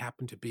actually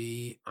happened to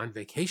be on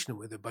vacation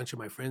with a bunch of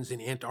my friends in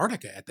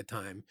Antarctica at the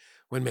time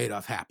when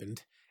Madoff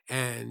happened.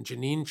 And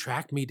Janine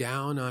tracked me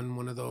down on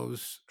one of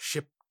those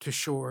ship to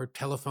shore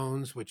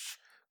telephones, which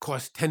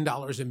cost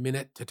 $10 a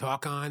minute to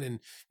talk on, and,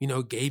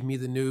 gave me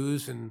the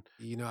news. And,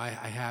 I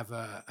have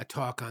a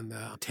talk on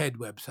the TED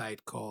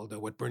website called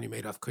What Bernie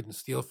Madoff Couldn't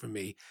Steal From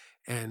Me.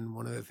 And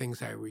one of the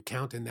things I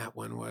recount in that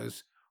one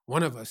was,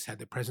 one of us had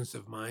the presence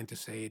of mind to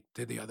say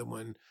to the other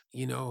one,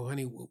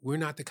 honey, we're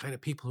not the kind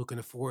of people who can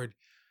afford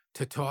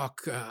to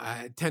talk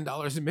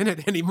 $10 a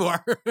minute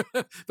anymore.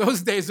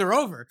 Those days are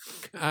over.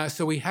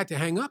 So we had to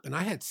hang up. And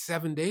I had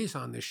 7 days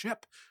on the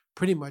ship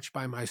pretty much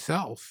by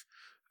myself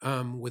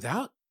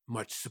without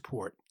much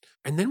support.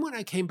 And then when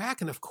I came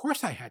back, and of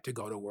course I had to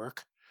go to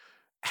work,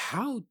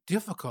 how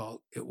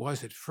difficult it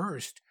was at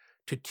first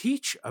to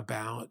teach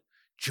about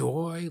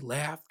joy,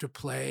 laughter,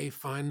 play,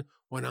 fun,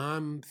 when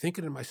I'm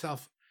thinking to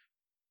myself,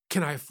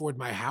 can I afford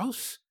my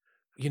house?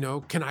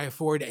 Can I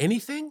afford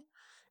anything?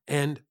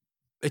 And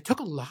it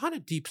took a lot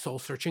of deep soul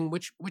searching,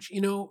 which,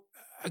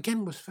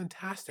 again, was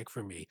fantastic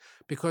for me,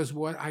 because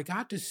what I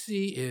got to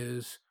see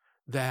is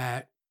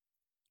that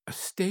a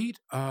state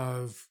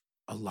of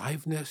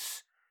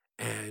aliveness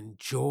and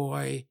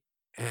joy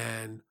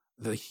and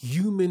the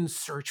human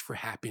search for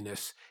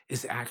happiness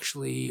is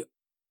actually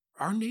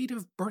our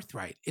native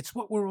birthright. It's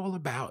what we're all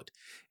about.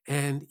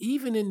 And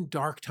even in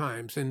dark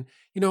times, and,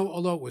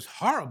 although it was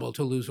horrible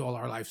to lose all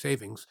our life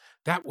savings,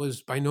 that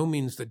was by no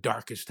means the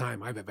darkest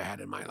time I've ever had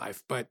in my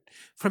life. But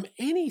from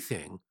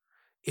anything,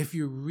 if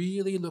you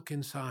really look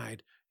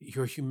inside,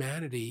 your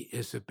humanity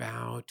is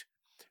about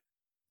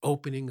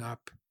opening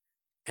up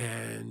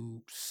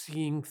and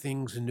seeing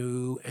things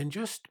new and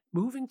just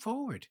moving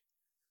forward.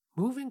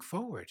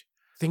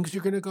 Things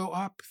are going to go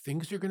up,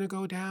 things are going to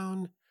go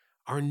down.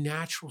 Our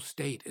natural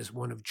state is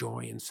one of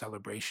joy and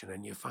celebration,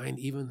 and you find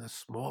even the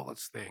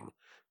smallest thing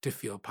to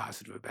feel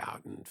positive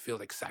about and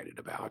feel excited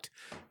about.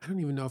 I don't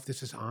even know if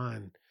this is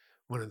on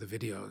one of the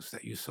videos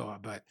that you saw,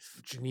 but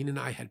Janine and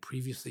I had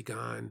previously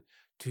gone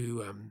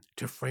to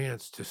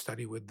France to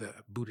study with the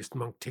Buddhist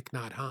monk Thich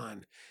Nhat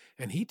Hanh,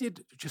 and he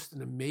did just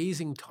an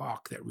amazing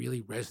talk that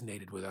really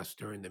resonated with us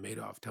during the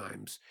Madoff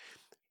times.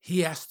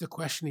 He asked the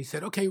question, he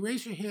said, okay,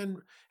 raise your hand.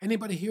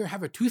 Anybody here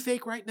have a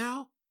toothache right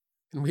now?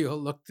 And we all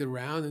looked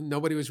around and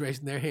nobody was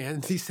raising their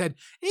hands. He said,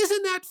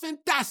 isn't that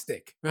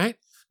fantastic, right?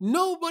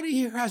 Nobody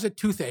here has a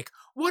toothache.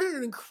 What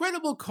an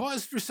incredible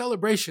cause for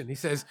celebration. He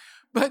says,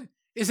 but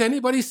is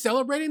anybody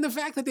celebrating the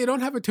fact that they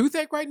don't have a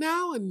toothache right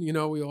now? And,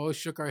 we all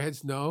shook our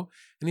heads no.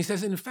 And he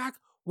says, in fact,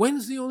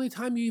 when's the only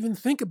time you even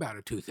think about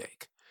a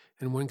toothache?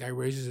 And one guy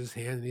raises his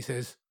hand and he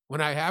says,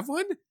 when I have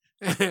one?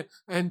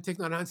 And Thich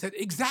Nhat Hanh said,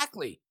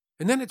 exactly.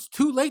 And then it's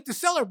too late to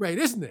celebrate,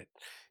 isn't it?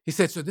 He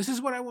said, so this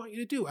is what I want you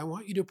to do. I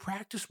want you to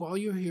practice while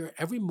you're here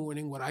every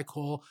morning what I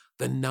call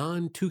the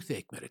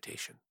non-toothache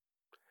meditation.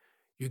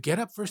 You get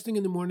up first thing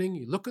in the morning,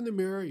 you look in the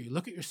mirror, you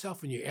look at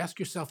yourself, and you ask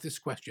yourself this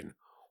question: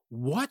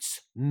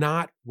 what's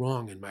not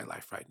wrong in my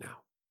life right now?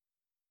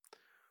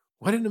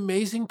 What an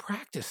amazing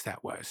practice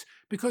that was.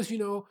 Because,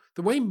 the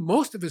way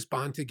most of us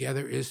bond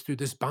together is through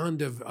this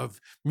bond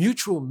of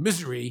mutual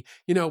misery.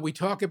 We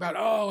talk about,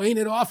 oh, ain't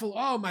it awful?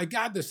 Oh, my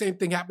God, the same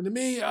thing happened to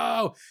me.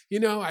 Oh,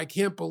 I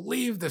can't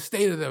believe the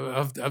state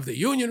of the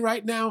union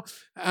right now.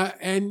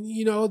 And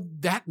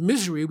that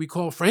misery we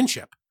call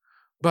friendship.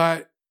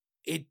 But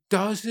it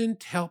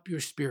doesn't help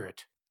your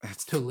spirit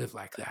to live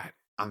like that.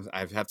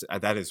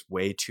 That is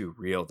way too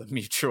real, the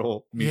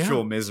mutual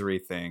misery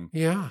thing.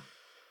 Yeah.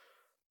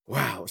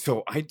 Wow.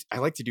 So I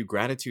like to do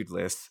gratitude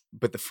lists,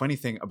 but the funny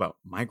thing about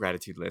my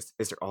gratitude list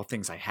is they're all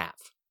things I have.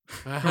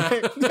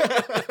 Right?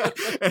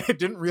 And I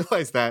didn't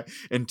realize that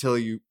until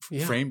you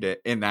framed it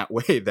in that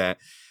way, that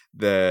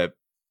the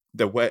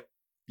what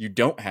you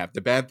don't have,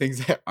 the bad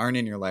things that aren't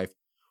in your life.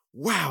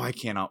 Wow, I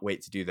cannot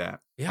wait to do that.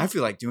 Yeah. I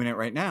feel like doing it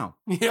right now.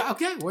 Yeah.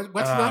 Okay. What's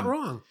not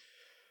wrong?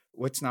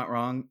 What's not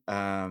wrong?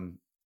 I'm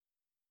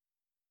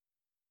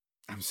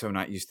so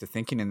not used to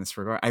thinking in this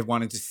regard. I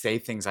wanted to say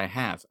things I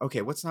have.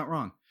 Okay, what's not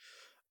wrong?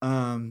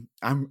 I'm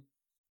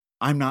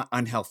not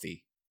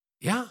unhealthy.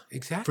 Yeah,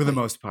 exactly. For the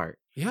most part.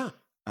 Yeah.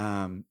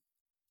 I'm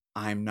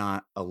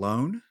not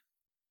alone.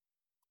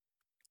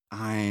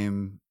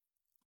 I'm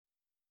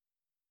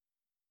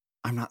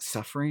not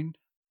suffering.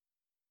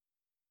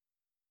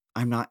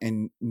 I'm not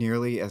in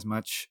nearly as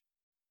much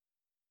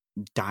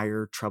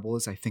dire trouble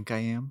as I think I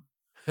am.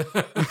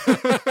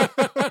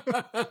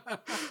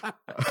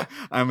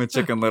 I'm a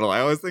Chicken Little. I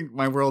always think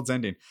my world's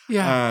ending.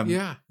 Yeah.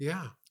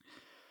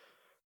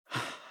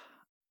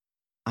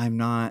 I'm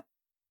not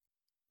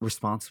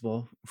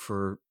responsible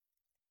for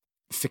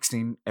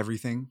fixing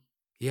everything.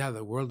 Yeah,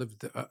 the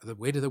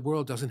weight of the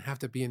world doesn't have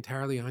to be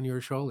entirely on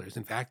your shoulders.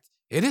 In fact,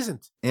 It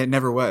isn't. It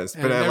never was,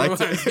 And but it I never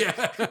liked was. it.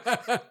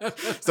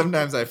 Yeah.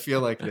 Sometimes I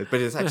feel like it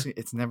is, but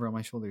it's never on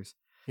my shoulders.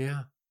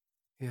 Yeah.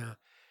 Yeah.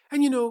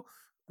 And you know,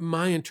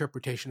 my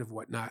interpretation of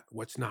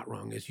what's not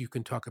wrong is you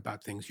can talk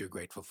about things you're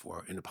grateful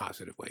for in a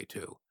positive way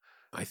too.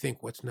 I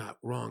think what's not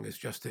wrong is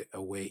just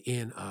a way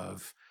in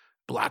of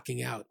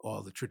blocking out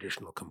all the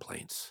traditional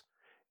complaints.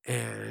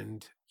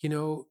 And, you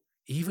know,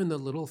 even the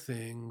little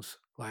things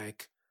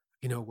like,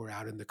 you know, we're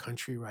out in the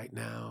country right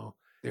now.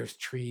 There's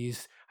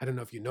trees. I don't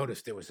know if you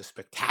noticed, there was a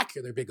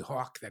spectacular big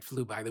hawk that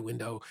flew by the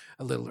window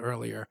a little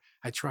earlier.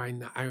 I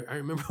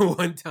remember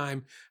one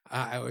time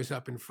I was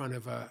up in front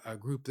of a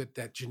group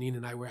that Janine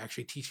and I were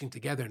actually teaching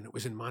together, and it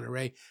was in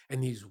Monterey,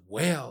 and these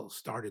whales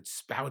started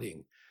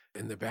spouting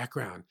in the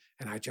background.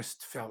 And I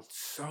just felt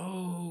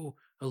so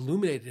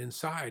illuminated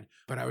inside,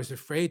 but I was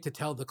afraid to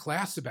tell the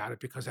class about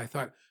it because I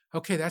thought,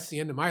 okay, that's the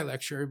end of my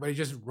lecture. Everybody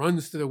just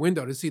runs to the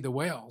window to see the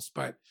whales.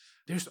 But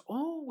there's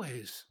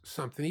always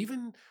something,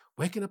 even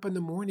waking up in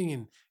the morning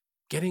and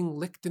getting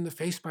licked in the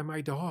face by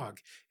my dog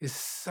is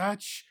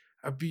such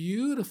a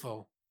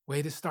beautiful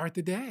way to start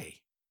the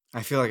day.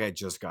 I feel like I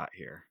just got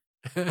here.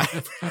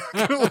 I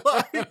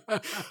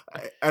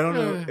don't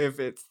know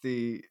if it's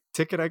the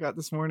ticket I got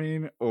this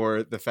morning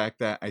or the fact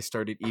that I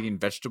started eating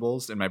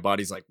vegetables and my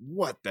body's like,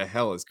 what the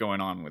hell is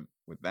going on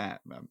with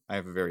that? I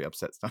have a very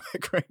upset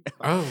stomach right now.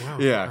 Oh, wow.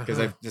 Yeah,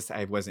 because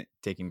I wasn't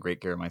taking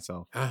great care of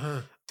myself.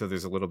 Uh-huh. So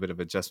there's a little bit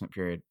of adjustment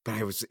period, but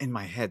I was in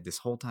my head this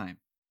whole time.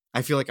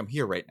 I feel like I'm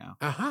here right now.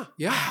 Uh-huh.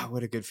 Yeah. Ah,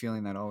 what a good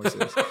feeling that always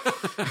is.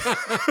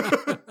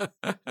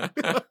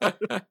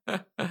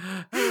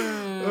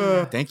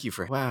 Thank you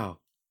for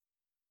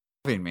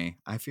having me.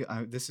 I feel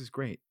this is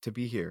great to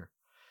be here.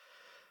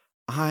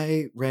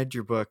 I read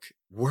your book,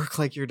 Work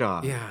Like Your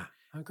Dog. Yeah.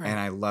 Oh, great. And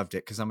I loved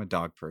it because I'm a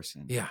dog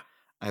person. Yeah.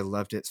 I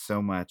loved it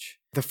so much.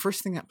 The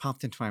first thing that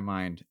popped into my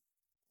mind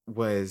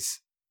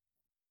was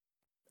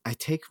I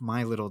take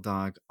my little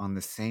dog on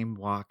the same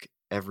walk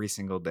every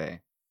single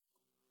day,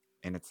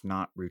 and it's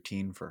not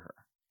routine for her.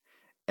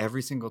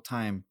 Every single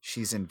time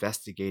she's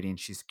investigating,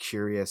 she's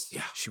curious,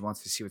 Yeah. she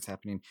wants to see what's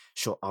happening,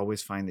 she'll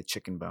always find the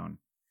chicken bone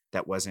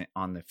that wasn't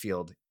on the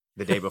field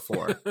the day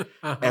before.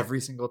 Uh-huh.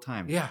 Every single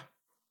time. Yeah.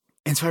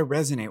 And so I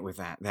resonate with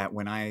that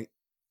when I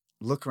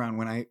look around,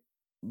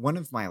 one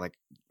of my like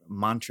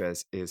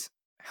mantras is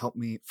help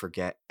me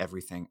forget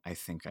everything I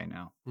think I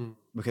know.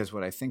 Because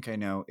what I think I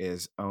know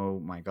is, oh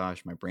my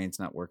gosh, my brain's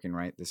not working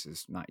right. This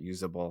is not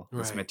usable,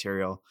 this Right.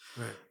 material.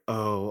 Right.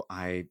 Oh,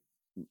 I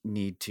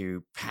need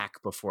to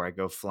pack before I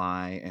go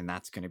fly, and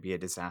that's going to be a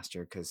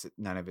disaster because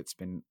none of it's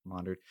been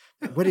monitored.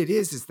 What it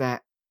is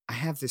that I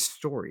have this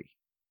story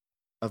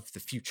of the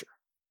future,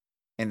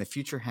 and the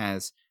future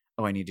has,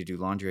 oh, I need to do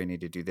laundry, I need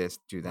to do this,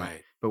 do that.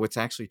 Right. But what's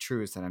actually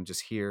true is that I'm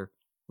just here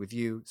with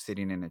you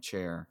sitting in a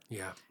chair.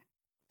 Yeah.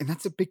 And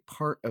that's a big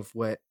part of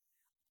what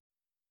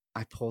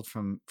I pulled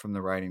from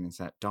the writing, is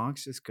that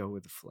dogs just go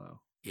with the flow.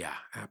 Yeah,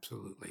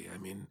 absolutely. I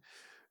mean,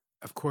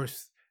 of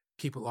course,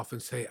 people often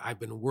say, I've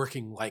been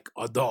working like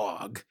a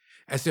dog,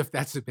 as if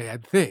that's a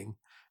bad thing.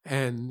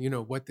 And, you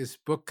know, what this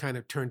book kind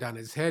of turned on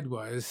its head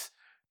was,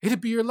 it'd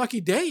be your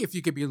lucky day if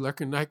you could be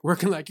working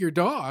like your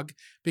dog,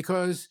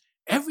 because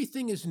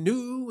everything is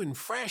new and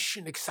fresh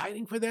and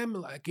exciting for them.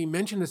 Like you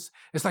mentioned,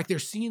 it's like they're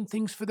seeing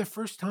things for the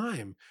first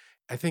time.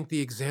 I think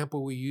the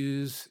example we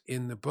use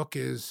in the book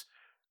is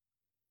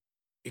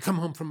you come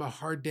home from a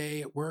hard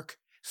day at work.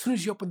 As soon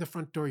as you open the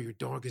front door, your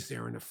dog is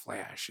there in a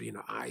flash, you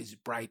know, eyes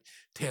bright,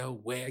 tail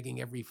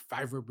wagging, every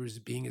fiber of his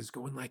being is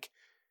going like,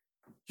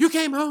 you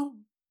came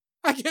home.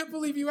 I can't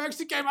believe you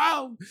actually came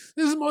home.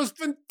 This is the most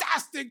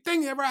fantastic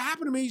thing that ever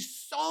happened to me.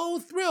 So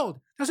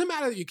thrilled. Doesn't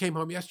matter that you came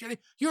home yesterday.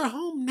 You're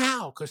home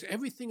now because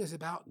everything is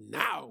about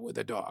now with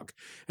a dog.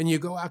 And you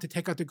go out to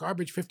take out the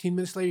garbage. 15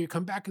 minutes later, you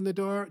come back in the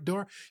door.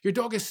 Your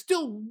dog is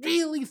still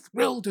really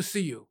thrilled to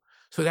see you.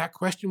 So that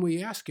question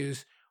we ask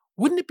is,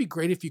 wouldn't it be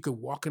great if you could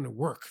walk into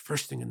work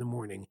first thing in the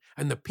morning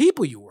and the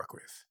people you work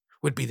with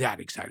would be that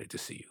excited to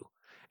see you?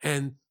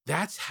 And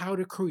that's how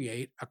to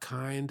create a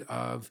kind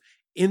of,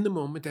 in the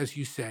moment, as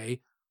you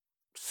say,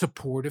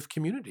 supportive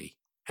community.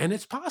 And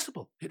it's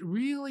possible. It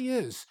really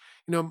is.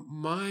 You know,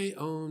 my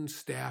own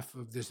staff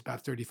of there's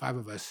about 35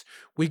 of us,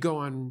 we go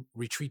on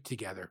retreat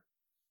together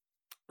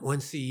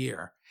once a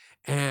year.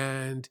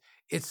 And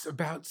it's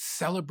about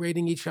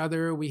celebrating each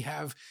other.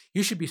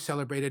 You should be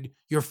celebrated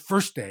your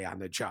first day on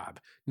the job,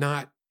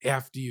 not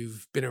after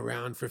you've been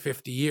around for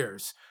 50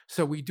 years.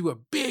 So we do a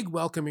big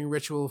welcoming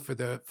ritual for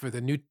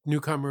the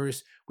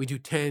newcomers. We do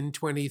 10,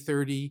 20,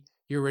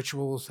 30-year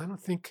rituals. I don't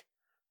think,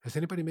 has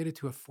anybody made it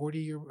to a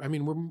 40-year? I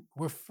mean,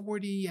 we're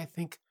 40, I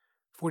think,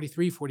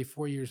 43,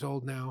 44 years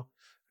old now.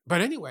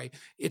 But anyway,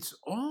 it's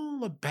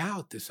all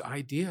about this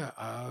idea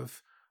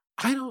of,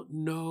 I don't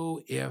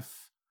know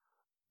if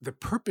the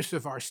purpose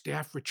of our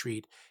staff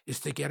retreat is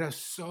to get us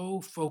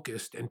so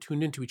focused and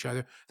tuned into each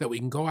other that we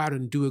can go out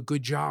and do a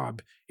good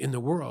job in the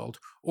world,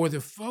 or the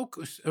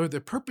focus or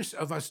the purpose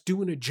of us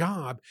doing a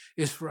job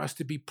is for us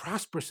to be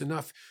prosperous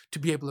enough to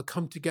be able to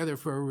come together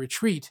for a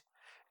retreat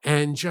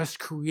and just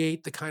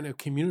create the kind of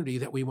community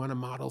that we want to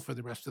model for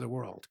the rest of the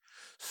world.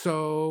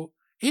 So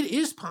it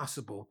is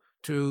possible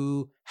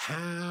to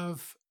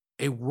have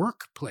a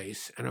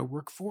workplace and a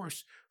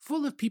workforce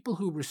full of people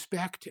who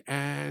respect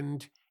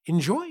and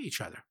enjoy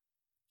each other.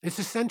 It's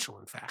essential,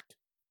 in fact.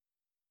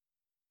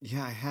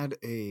 Yeah, I had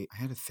a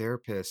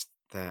therapist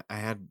that I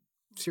had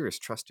serious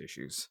trust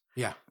issues.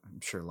 Yeah,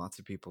 I'm sure lots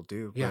of people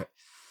do, yeah,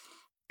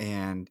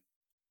 and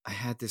I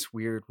had this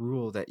weird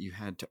rule that you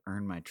had to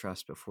earn my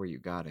trust before you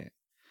got it.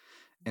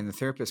 And the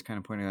therapist kind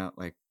of pointed out,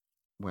 like,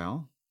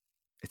 well,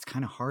 it's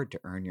kind of hard to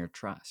earn your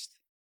trust.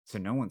 So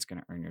no one's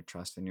going to earn your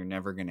trust, and you're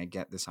never going to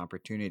get this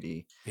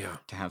opportunity yeah,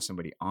 to have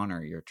somebody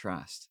honor your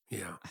trust.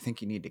 yeah, I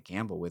think you need to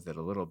gamble with it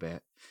a little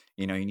bit.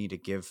 You need to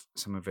give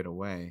some of it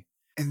away.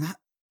 And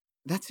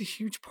that's a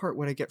huge part.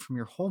 What I get from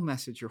your whole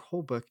message, your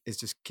whole book, is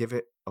just give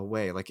it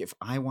away. Like, if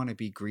I want to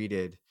be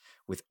greeted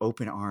with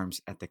open arms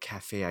at the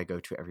cafe I go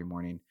to every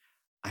morning,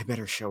 I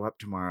better show up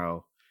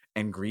tomorrow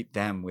and greet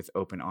them with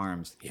open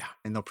arms. yeah,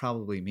 And they'll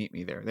probably meet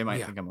me there. They might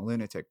yeah. think I'm a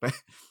lunatic, but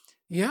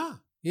Yeah,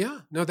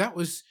 yeah. No, that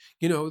was,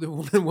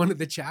 one of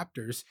the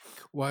chapters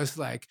was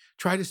like,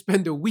 try to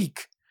spend a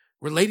week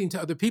relating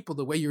to other people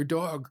the way your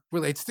dog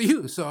relates to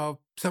you.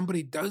 So if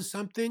somebody does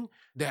something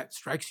that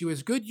strikes you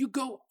as good, you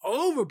go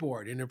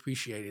overboard in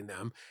appreciating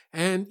them.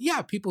 And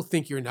yeah, people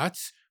think you're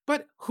nuts,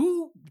 but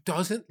who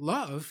doesn't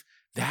love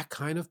that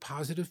kind of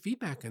positive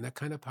feedback and that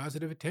kind of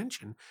positive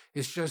attention?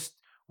 It's just,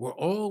 we're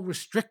all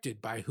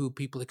restricted by who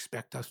people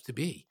expect us to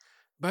be.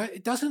 But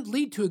it doesn't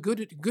lead to a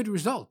good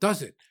result,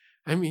 does it?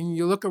 I mean,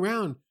 you look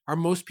around, are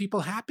most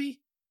people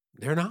happy?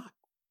 They're not.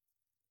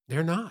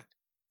 They're not.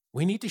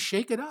 We need to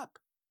shake it up.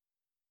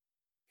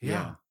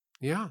 Yeah.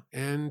 yeah, Yeah.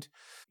 And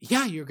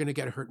yeah, you're going to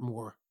get hurt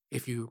more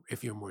if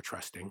you're more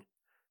trusting.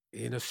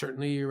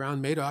 Certainly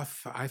around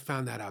Madoff, I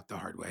found that out the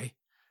hard way.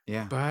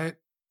 yeah. But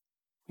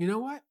you know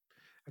what?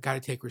 I got to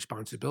take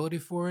responsibility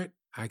for it.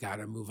 I got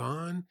to move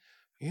on.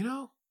 It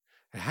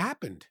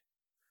happened.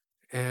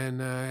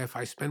 And if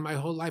I spend my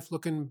whole life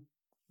looking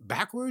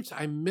backwards,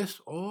 I miss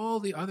all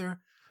the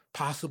other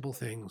possible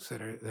things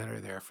that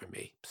are there for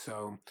me.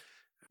 So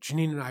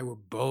Janine and I were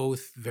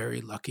both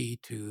very lucky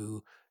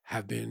to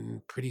have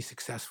been pretty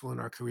successful in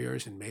our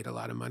careers and made a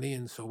lot of money.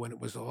 And so when it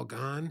was all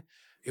gone,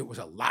 it was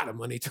a lot of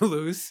money to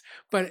lose.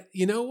 But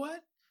you know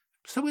what?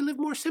 So we lived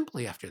more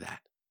simply after that.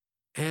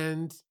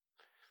 And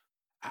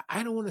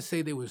I don't want to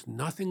say there was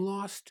nothing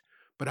lost,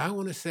 but I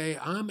want to say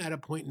I'm at a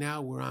point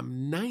now where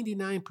I'm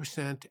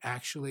 99%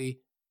 actually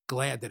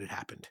glad that it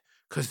happened,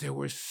 because there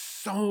was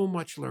so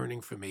much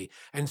learning for me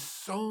and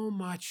so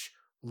much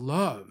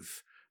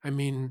love. I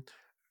mean,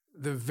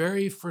 the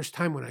very first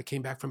time when I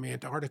came back from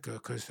Antarctica,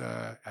 because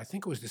I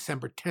think it was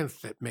December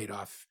 10th that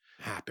Madoff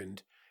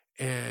happened,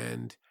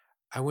 and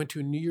I went to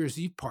a New Year's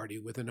Eve party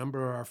with a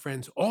number of our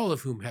friends, all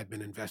of whom had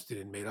been invested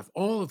in Madoff,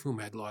 all of whom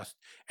had lost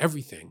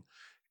everything.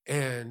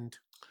 And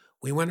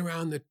we went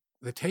around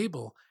the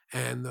table,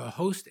 and the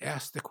host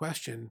asked the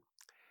question,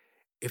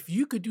 if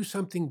you could do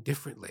something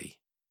differently,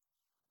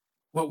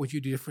 what would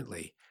you do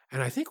differently?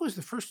 And I think it was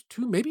the first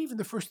two, maybe even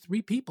the first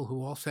three people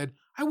who all said,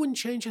 I wouldn't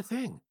change a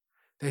thing.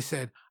 They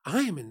said, I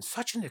am in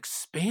such an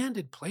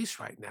expanded place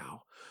right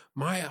now.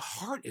 My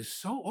heart is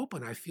so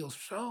open. I feel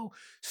so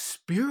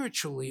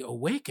spiritually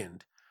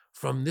awakened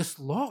from this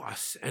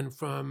loss and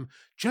from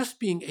just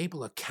being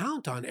able to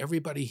count on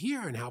everybody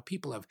here and how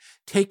people have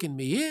taken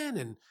me in.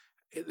 And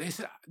they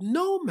said,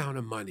 no amount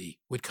of money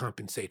would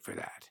compensate for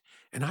that.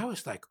 And I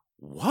was like,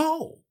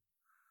 whoa.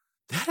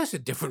 That is a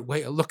different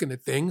way of looking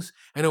at things,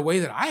 and a way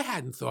that I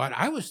hadn't thought.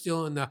 I was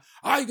still in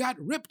I got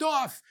ripped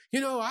off.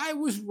 I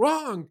was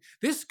wrong.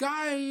 This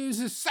guy is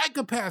a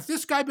psychopath.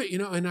 This guy,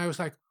 and I was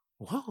like,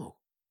 whoa,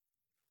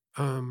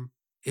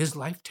 is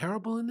life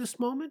terrible in this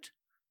moment?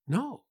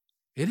 No,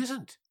 it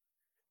isn't.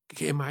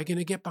 Am I going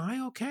to get by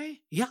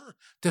okay? Yeah.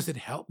 Does it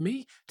help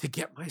me to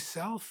get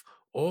myself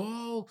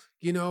all,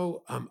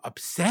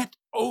 upset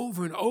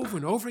over and over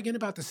and over again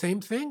about the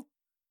same thing?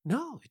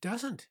 No, it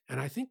doesn't. And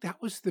I think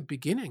that was the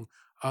beginning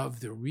of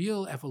the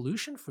real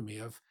evolution for me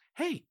of,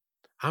 hey,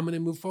 I'm going to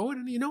move forward.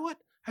 And you know what?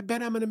 I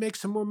bet I'm going to make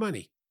some more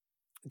money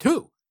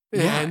too.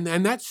 Yeah.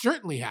 And that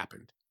certainly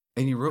happened.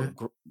 And you wrote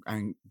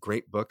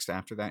great books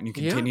after that, and you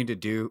continued to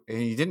do,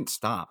 and you didn't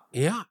stop.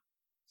 Yeah.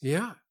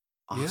 Yeah.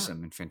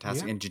 Awesome and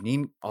fantastic. Yeah. And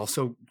Janine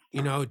also,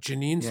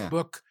 Janine's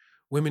book,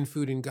 Women,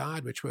 Food, and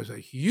God, which was a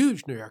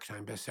huge New York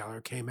Times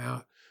bestseller, came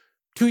out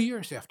 2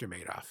 years after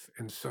Madoff.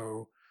 And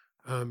so,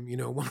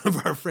 one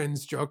of our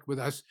friends joked with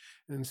us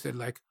and said,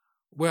 like,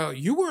 well,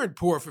 you weren't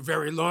poor for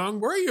very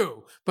long, were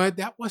you? But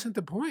that wasn't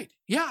the point.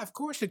 Yeah, of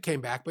course it came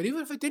back. But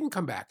even if it didn't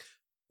come back,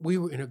 we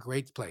were in a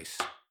great place.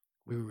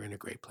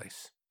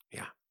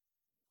 Yeah.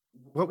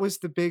 what was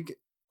the big,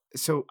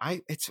 so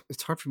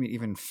it's hard for me to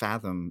even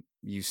fathom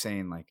you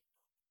saying, like,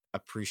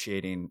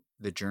 appreciating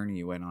the journey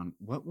you went on.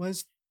 What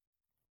was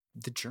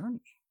the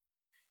journey?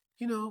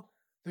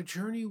 The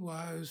journey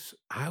was,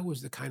 I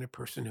was the kind of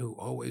person who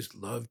always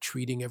loved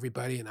treating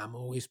everybody, and I'm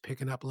always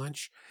picking up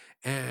lunch.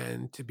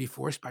 And to be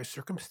forced by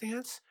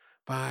circumstance,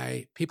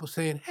 by people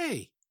saying,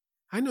 hey,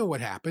 I know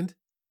what happened.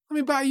 Let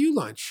me buy you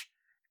lunch.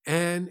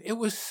 And it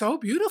was so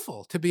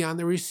beautiful to be on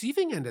the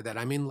receiving end of that.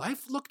 I mean,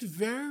 life looked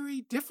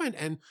very different,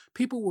 and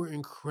people were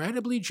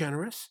incredibly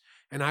generous.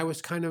 And I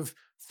was kind of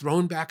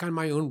thrown back on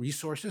my own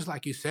resources,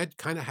 like you said,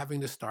 kind of having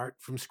to start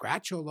from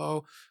scratch.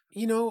 Although,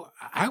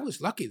 I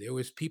was lucky. There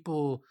was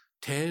people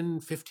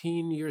 10,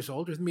 15 years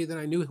older than me that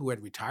I knew who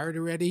had retired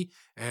already.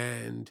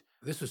 And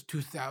this was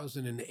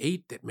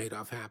 2008 that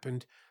Madoff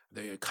happened.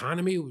 The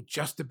economy was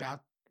just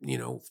about,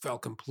 fell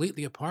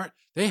completely apart.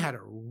 They had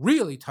a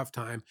really tough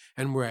time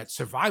and were at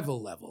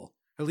survival level.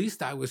 At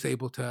least I was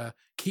able to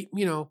keep,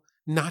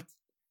 not.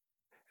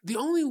 The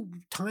only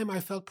time I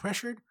felt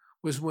pressured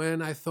was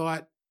when I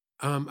thought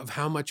of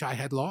how much I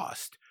had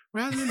lost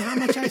rather than how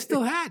much I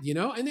still had,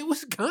 and it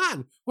was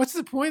gone. What's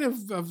the point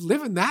of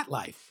living that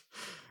life?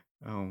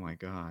 Oh my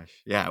gosh.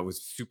 Yeah, it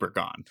was super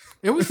gone.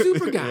 It was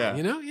super gone,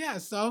 Yeah. Yeah.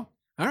 So,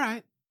 all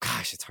right.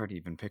 Gosh, it's hard to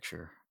even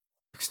picture.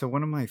 So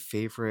one of my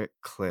favorite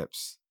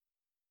clips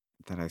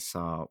that I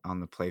saw on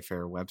the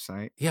Playfair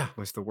website Yeah.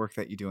 was the work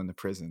that you do in the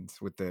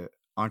prisons with the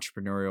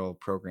entrepreneurial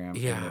program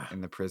Yeah. in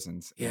the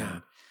prisons. Yeah.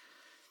 And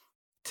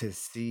to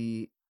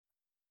see,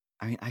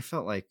 I mean, I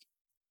felt like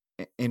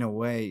in a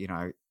way,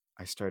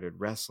 I started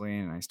wrestling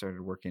and I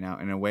started working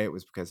out. In a way, it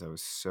was because I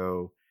was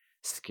so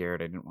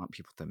scared. I didn't want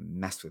people to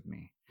mess with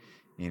me,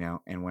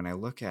 And when I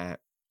look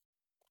at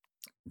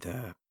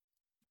the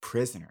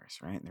prisoners,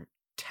 right, and they're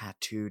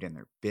tattooed and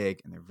they're big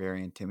and they're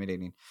very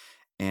intimidating.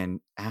 And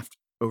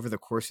over the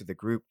course of the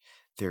group,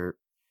 they're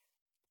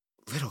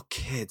little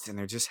kids and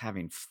they're just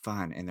having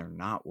fun and they're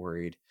not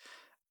worried.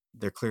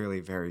 They're clearly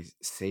very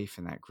safe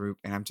in that group.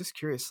 And I'm just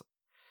curious,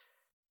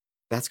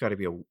 that's got to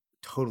be a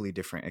totally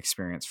different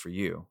experience for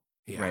you,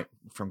 Yeah. right?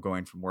 From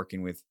going from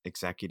working with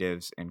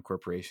executives and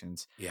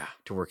corporations Yeah.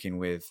 to working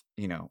with,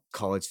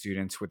 college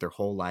students with their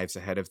whole lives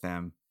ahead of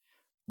them.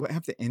 What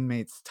have the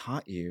inmates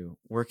taught you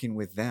working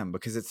with them?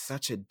 Because it's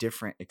such a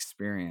different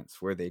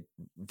experience where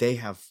they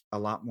have a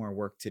lot more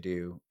work to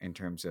do in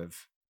terms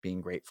of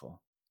being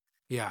grateful.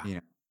 Yeah. You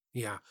know,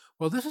 Yeah.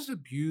 Well, this is a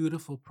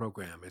beautiful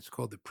program. It's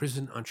called the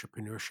Prison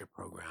Entrepreneurship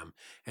Program,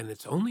 and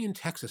it's only in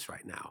Texas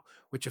right now,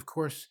 which, of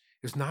course,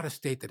 is not a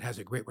state that has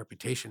a great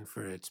reputation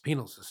for its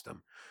penal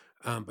system.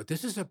 But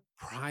this is a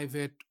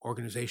private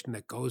organization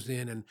that goes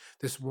in, and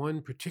this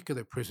one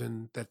particular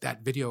prison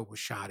that video was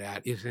shot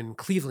at is in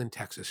Cleveland,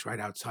 Texas, right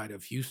outside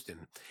of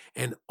Houston.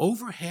 And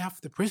over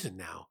half the prison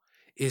now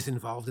is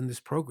involved in this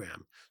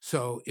program.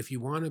 So if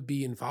you want to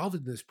be involved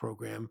in this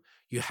program,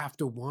 you have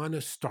to want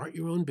to start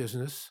your own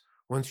business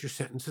once your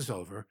sentence is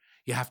over.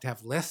 You have to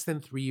have less than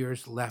 3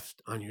 years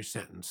left on your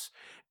sentence.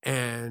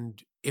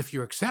 And if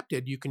you're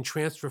accepted, you can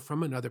transfer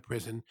from another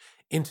prison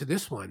into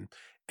this one.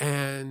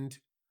 And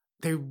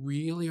they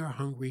really are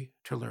hungry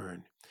to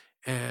learn.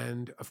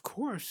 And of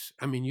course,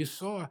 I mean, you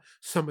saw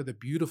some of the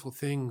beautiful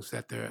things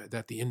that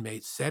the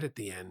inmates said at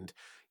the end.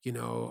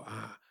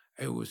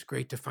 It was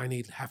great to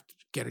finally have to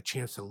get a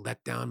chance to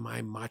let down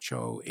my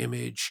macho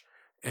image.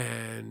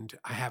 And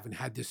I haven't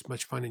had this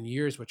much fun in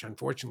years, which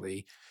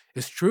unfortunately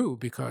is true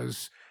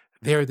because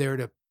they're there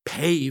to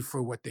pay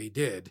for what they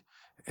did.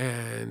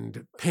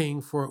 And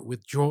paying for it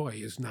with joy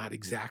is not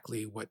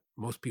exactly what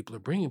most people are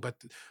bringing.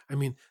 But I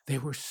mean, they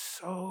were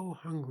so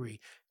hungry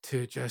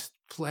to just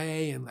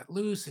play and let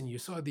loose. And you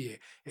saw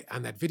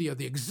on that video,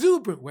 the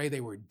exuberant way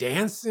they were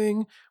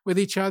dancing with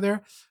each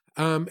other.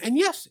 And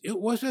yes, it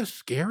was a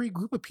scary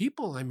group of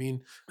people. I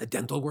mean, the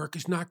dental work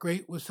is not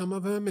great with some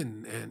of them,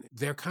 and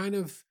they're kind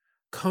of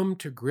come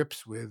to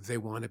grips with they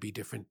want to be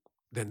different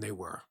than they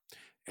were.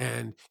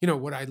 And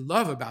what I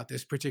love about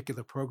this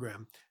particular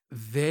program,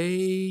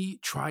 they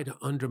try to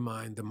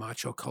undermine the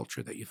macho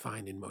culture that you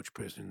find in most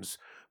prisons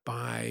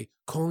by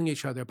calling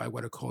each other by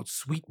what are called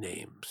sweet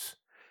names.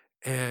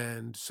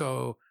 And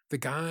so the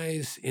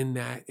guys in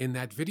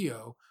that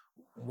video,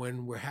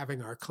 when we're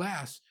having our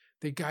class,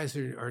 the guys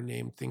are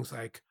named things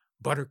like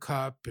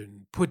Buttercup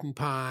and Puddin'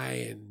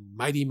 Pie and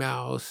Mighty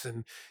Mouse.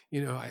 And,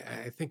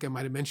 I think I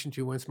might have mentioned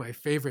to you once, my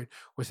favorite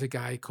was a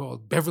guy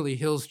called Beverly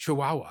Hills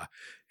Chihuahua.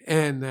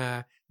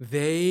 And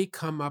they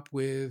come up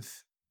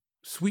with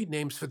sweet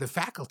names for the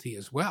faculty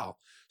as well.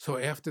 So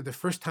after the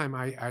first time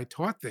I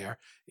taught there,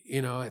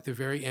 at the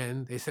very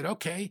end, they said,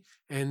 okay.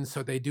 And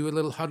so they do a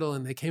little huddle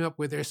and they came up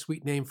with their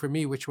sweet name for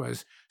me, which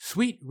was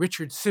Sweet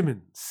Richard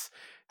Simmons.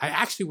 I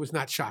actually was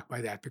not shocked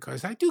by that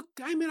because I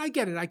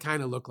get it. I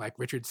kind of look like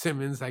Richard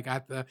Simmons. I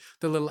got the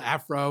little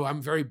afro.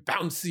 I'm very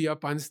bouncy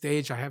up on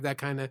stage. I have that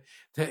kind of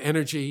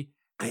energy.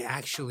 I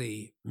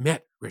actually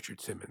met Richard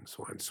Simmons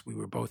once. We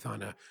were both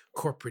on a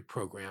corporate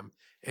program.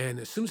 And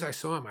as soon as I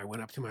saw him, I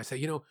went up to him. I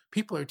said,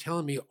 people are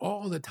telling me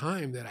all the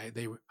time that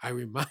I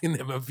remind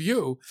them of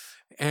you.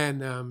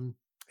 And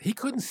he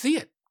couldn't see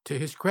it, to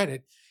his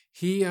credit.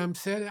 He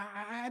said,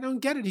 I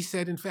don't get it. He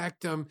said, in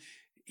fact,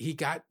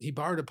 he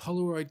borrowed a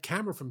Polaroid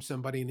camera from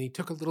somebody and he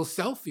took a little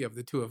selfie of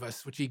the two of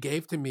us, which he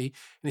gave to me. And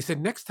he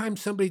said, next time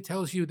somebody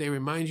tells you they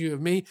remind you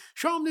of me,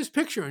 show them this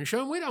picture and show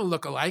them we don't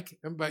look alike.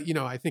 But,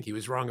 I think he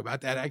was wrong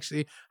about that.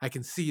 Actually, I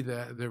can see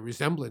the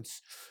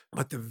resemblance.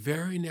 But the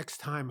very next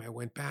time I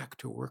went back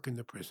to work in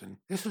the prison,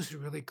 this was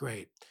really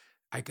great.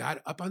 I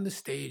got up on the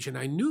stage and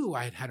I knew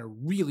I had had a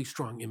really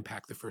strong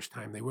impact the first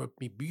time. They wrote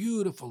me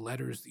beautiful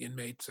letters, the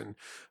inmates. And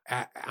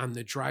on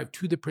the drive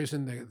to the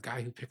prison, the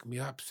guy who picked me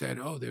up said,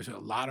 oh, there's a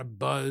lot of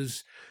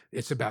buzz.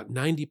 It's about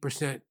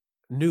 90%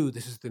 new.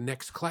 This is the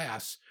next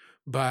class.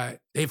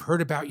 But they've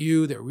heard about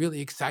you. They're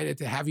really excited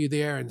to have you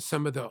there. And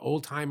some of the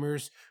old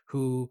timers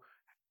who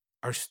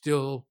are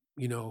still,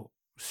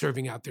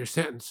 serving out their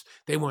sentence,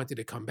 they wanted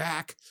to come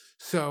back.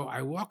 So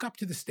I walk up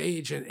to the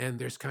stage and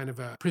there's kind of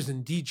a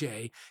prison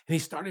DJ and he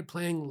started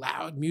playing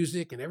loud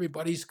music and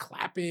everybody's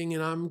clapping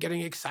and I'm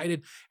getting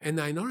excited. And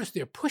I noticed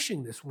they're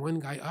pushing this one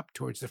guy up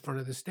towards the front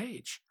of the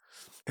stage.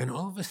 And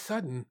all of a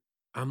sudden,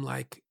 I'm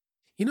like,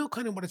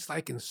 kind of what it's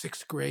like in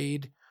sixth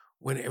grade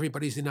when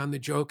everybody's in on the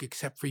joke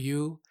except for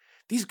you.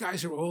 These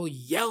guys are all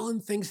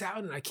yelling things out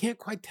and I can't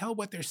quite tell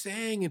what they're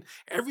saying. And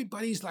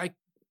everybody's like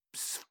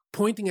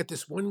pointing at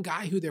this one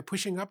guy who they're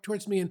pushing up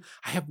towards me, and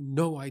I have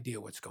no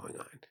idea what's going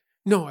on.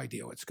 No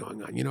idea what's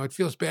going on. It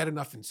feels bad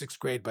enough in sixth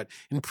grade, but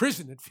in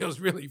prison, it feels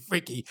really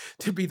freaky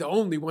to be the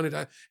only one.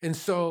 And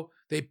so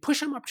they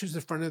push him up to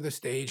the front of the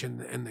stage,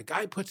 and the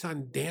guy puts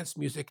on dance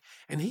music,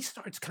 and he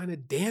starts kind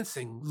of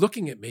dancing,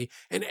 looking at me,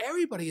 and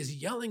everybody is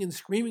yelling and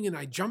screaming, and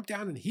I jump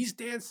down, and he's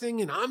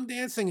dancing, and I'm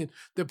dancing, and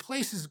the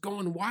place is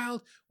going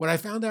wild. What I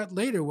found out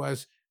later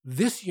was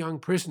this young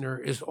prisoner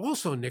is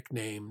also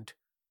nicknamed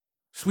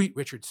Sweet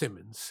Richard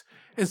Simmons.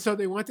 And so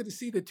they wanted to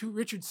see the two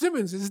Richard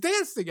Simmonses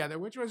dance together,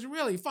 which was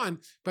really fun.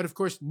 But of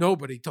course,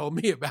 nobody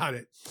told me about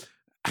it.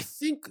 I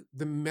think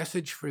the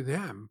message for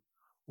them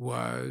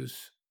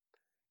was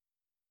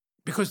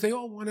because they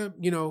all want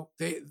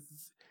to,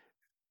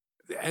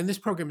 and this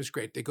program is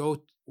great. They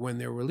go, when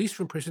they're released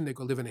from prison, they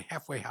go live in a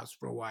halfway house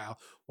for a while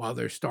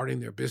they're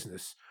starting their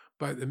business.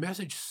 But the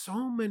message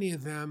so many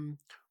of them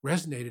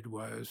resonated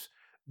was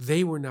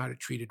they were not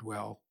treated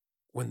well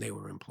when they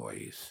were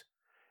employees.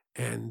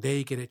 And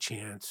they get a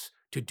chance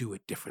to do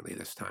it differently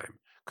this time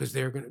because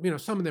they're going to,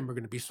 some of them are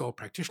going to be sole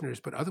practitioners,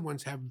 but other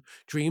ones have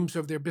dreams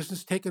of their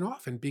business taken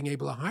off and being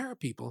able to hire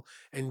people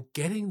and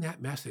getting that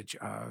message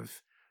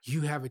of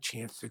you have a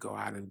chance to go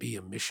out and be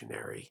a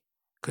missionary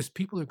because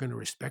people are going to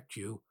respect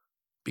you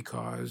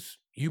because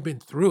you've been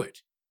through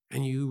it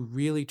and you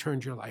really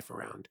turned your life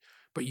around,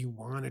 but you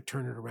want to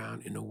turn it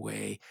around in a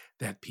way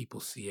that people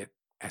see it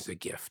as a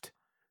gift.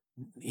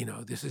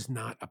 This is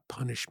not a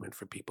punishment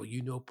for people.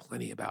 You know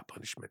plenty about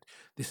punishment.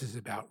 This is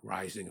about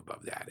rising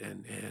above that.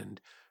 And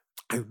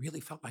I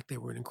really felt like they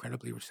were an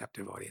incredibly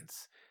receptive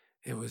audience.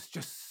 It was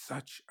just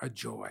such a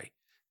joy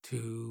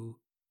to,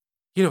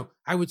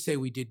 I would say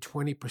we did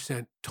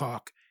 20%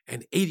 talk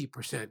and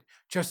 80%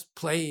 just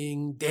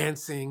playing,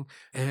 dancing,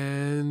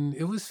 and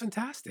it was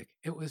fantastic.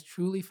 It was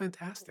truly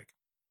fantastic.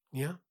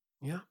 Yeah.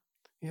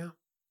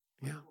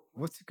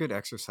 What's a good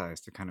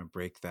exercise to kind of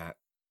break that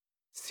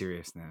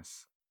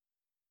seriousness?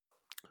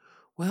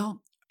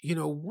 Well,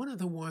 one of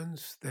the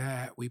ones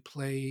that we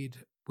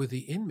played with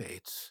the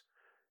inmates,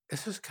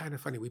 this is kind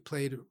of funny. We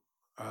played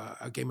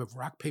a game of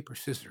rock, paper,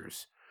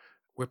 scissors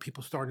where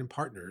people start in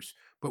partners.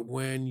 But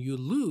when you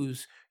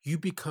lose, you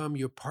become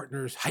your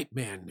partner's hype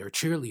man, their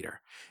cheerleader.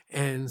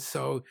 And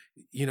so,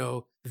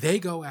 they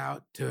go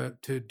out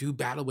to do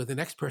battle with the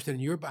next person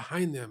and you're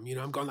behind them.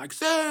 I'm going like,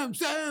 Sam,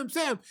 Sam,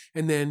 Sam.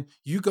 And then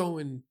you go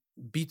and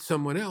beat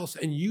someone else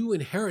and you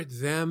inherit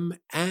them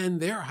and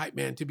their hype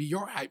man to be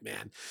your hype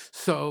man.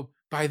 So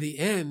by the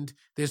end,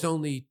 there's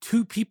only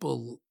two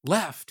people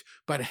left,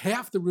 but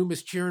half the room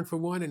is cheering for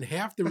one and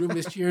half the room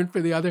is cheering for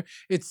the other.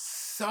 It's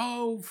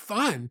so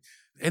fun.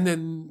 And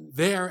then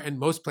there, and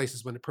most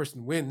places when a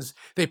person wins,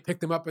 they pick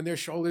them up on their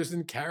shoulders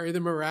and carry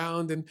them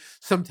around. And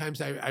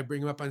sometimes I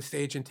bring them up on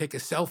stage and take a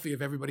selfie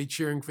of everybody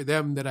cheering for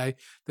them that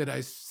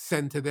I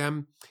send to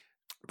them.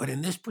 But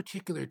in this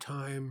particular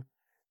time,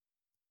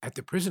 at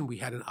the prison, we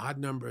had an odd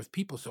number of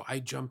people. So I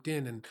jumped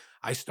in and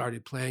I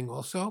started playing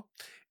also.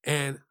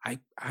 And I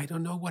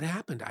don't know what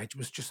happened. I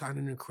was just on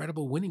an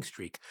incredible winning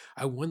streak.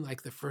 I won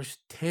like the first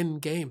 10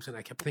 games and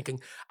I kept thinking,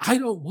 I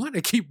don't want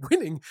to keep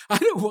winning. I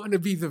don't want to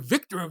be the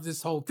victor of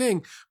this whole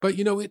thing. But,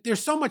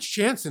 there's so much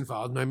chance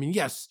involved. I mean,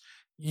 yes,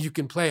 you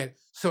can play it.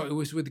 So it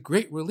was with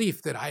great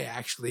relief that I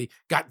actually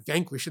got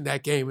vanquished in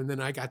that game. And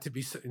then I got to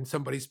be in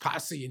somebody's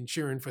posse and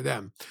cheering for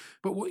them.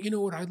 But what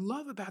I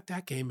love about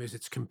that game is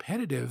it's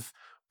competitive,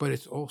 but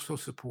it's also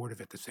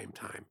supportive at the same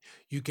time.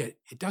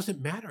 It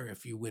doesn't matter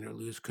if you win or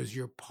lose because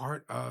you're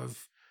part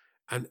of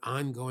an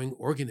ongoing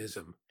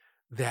organism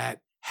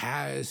that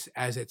has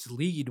as its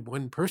lead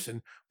one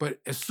person. But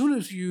as soon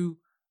as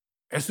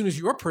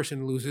your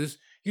person loses,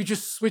 you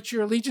just switch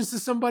your allegiance to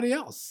somebody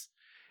else.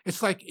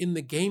 It's like in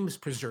the Games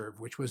Preserve,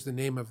 which was the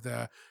name of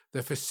the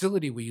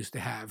facility we used to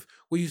have.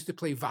 We used to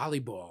play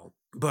volleyball,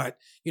 but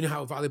you know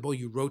how volleyball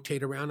you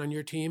rotate around on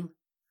your team?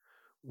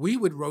 We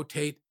would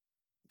rotate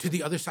to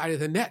the other side of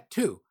the net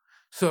too.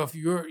 So if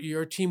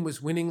your team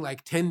was winning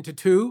like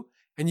 10-2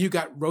 and you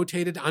got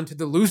rotated onto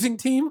the losing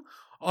team,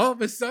 all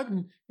of a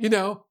sudden,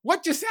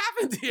 what just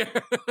happened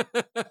here?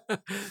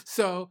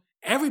 So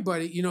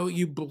everybody,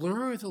 you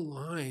blur the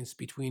lines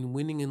between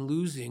winning and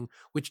losing,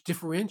 which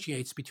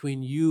differentiates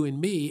between you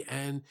and me.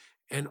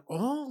 And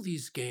all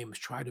these games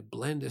try to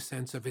blend a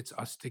sense of it's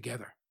us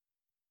together.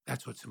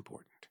 That's what's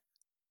important.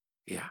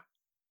 Yeah.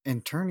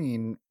 And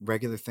turning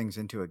regular things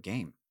into a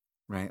game,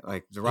 right?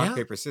 Like the rock,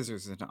 paper,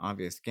 scissors is an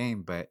obvious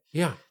game, but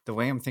yeah, the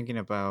way I'm thinking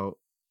about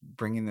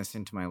bringing this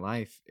into my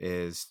life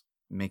is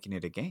making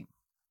it a game.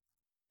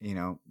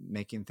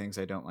 Making things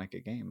I don't like a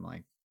game,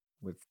 like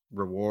with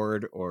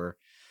reward or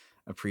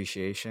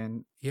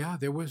appreciation. Yeah,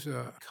 there was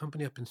a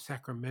company up in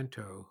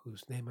Sacramento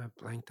whose name I've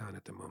blanked on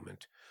at the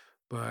moment,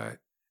 but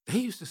they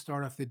used to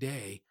start off the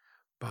day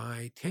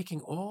by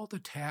taking all the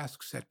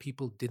tasks that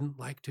people didn't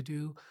like to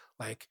do,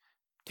 like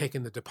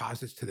taking the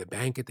deposits to the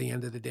bank at the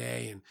end of the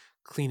day and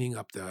cleaning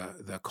up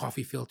the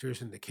coffee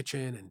filters in the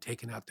kitchen and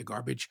taking out the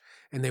garbage.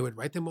 And they would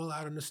write them all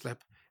out on a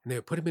slip and they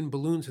would put them in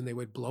balloons and they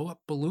would blow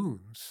up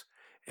balloons.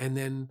 And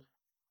then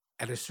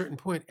at a certain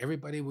point,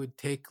 everybody would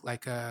take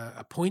like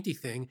a pointy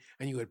thing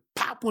and you would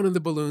pop one of the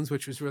balloons,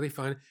 which was really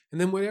fun.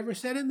 And then whatever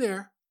said in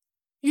there,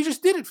 you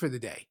just did it for the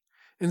day.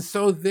 And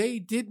so they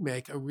did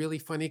make a really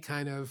funny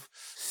kind of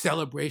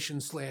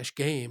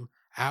celebration/game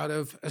out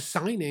of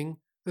assigning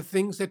the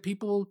things that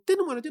people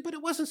didn't want to do, but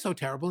it wasn't so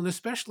terrible. And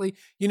especially,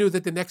 you knew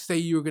that the next day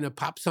you were going to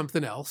pop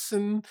something else.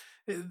 And,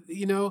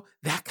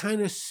 that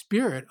kind of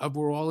spirit of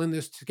we're all in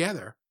this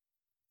together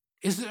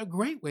is a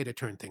great way to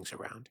turn things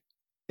around.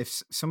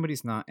 If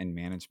somebody's not in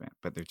management,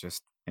 but they're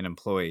just an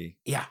employee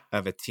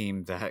of a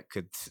team that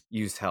could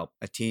use help,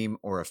 a team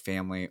or a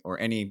family or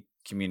any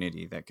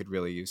community that could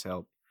really use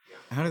help,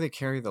 how do they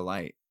carry the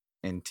light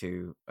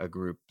into a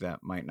group that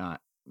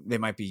they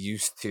might be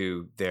used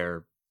to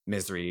their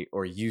misery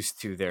or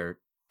used to their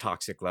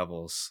toxic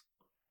levels?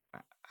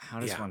 How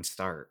does one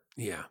start?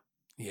 Yeah.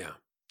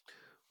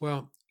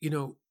 Well,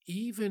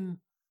 even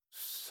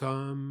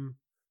some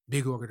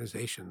big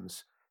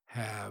organizations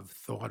have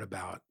thought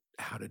about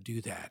how to do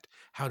that,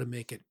 how to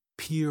make it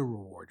peer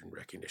reward and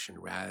recognition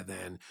rather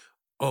than,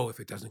 if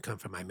it doesn't come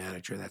from my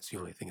manager, that's the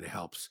only thing that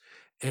helps.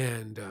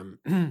 And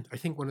I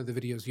think one of the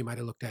videos you might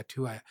have looked at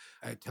too, I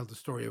tell the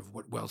story of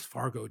what Wells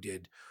Fargo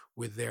did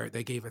with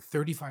they gave a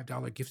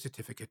 $35 gift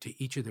certificate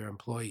to each of their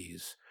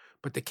employees.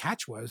 But the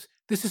catch was,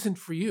 this isn't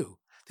for you.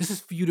 This is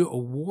for you to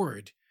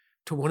award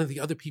to one of the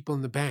other people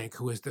in the bank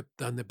who has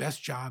done the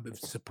best job of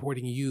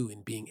supporting you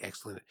in being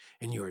excellent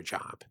in your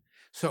job.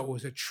 So it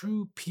was a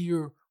true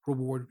peer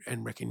reward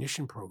and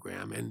recognition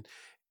program. And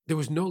there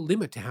was no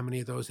limit to how many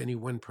of those any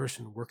one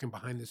person working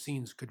behind the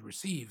scenes could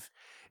receive.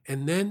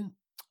 And then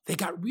they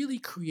got really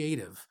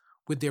creative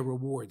with their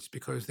rewards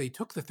because they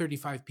took the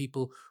 35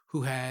 people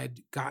who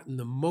had gotten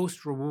the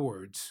most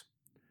rewards,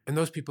 and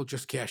those people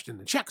just cashed in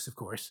the checks, of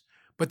course,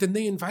 but then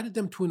they invited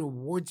them to an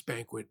awards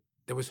banquet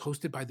that was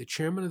hosted by the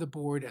chairman of the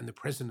board and the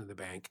president of the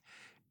bank.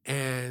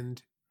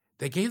 And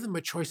they gave them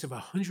a choice of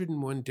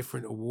 101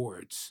 different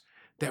awards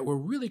that were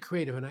really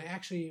creative. And I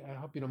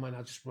hope you don't mind,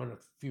 I'll just run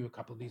a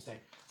couple of these.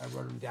 I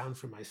wrote them down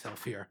for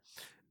myself here.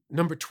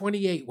 Number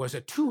 28 was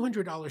a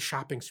 $200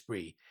 shopping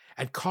spree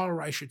at Carl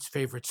Reichart's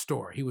favorite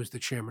store. He was the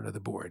chairman of the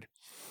board,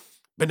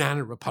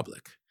 Banana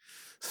Republic.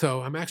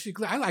 So I'm actually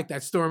glad, I like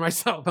that store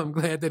myself. I'm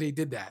glad that he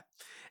did that.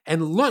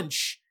 And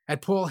lunch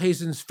at Paul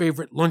Hazen's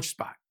favorite lunch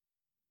spot.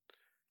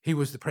 He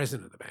was the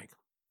president of the bank.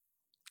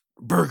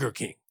 Burger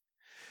King.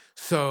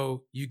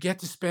 So you get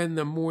to spend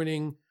the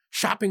morning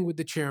shopping with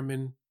the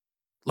chairman,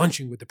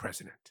 lunching with the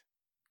president.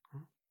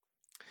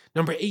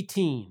 Number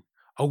 18,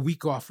 a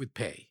week off with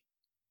pay.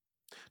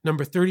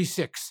 Number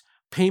 36,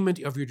 payment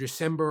of your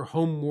December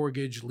home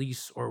mortgage,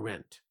 lease, or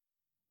rent.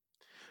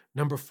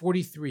 Number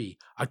 43,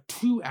 a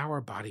 2-hour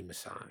body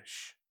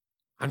massage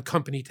on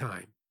company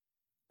time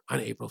on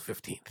April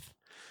 15th.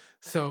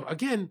 So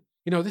again,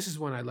 this is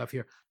one I love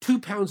here. 2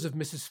 pounds of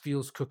Mrs.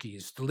 Fields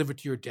cookies delivered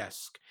to your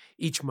desk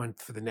each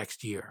month for the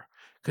next year.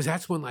 Because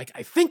that's when, I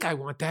think I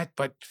want that,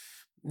 but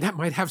that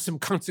might have some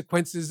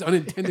consequences,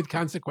 unintended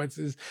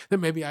consequences that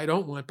maybe I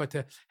don't want. But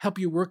to help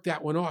you work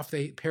that one off,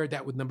 they paired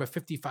that with number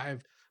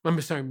 57,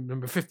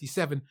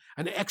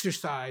 an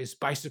exercise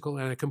bicycle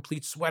and a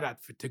complete sweat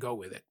outfit to go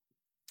with it.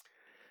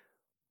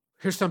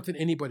 Here's something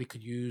anybody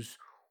could use: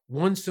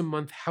 once a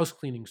month house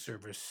cleaning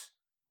service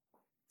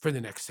for the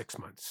next 6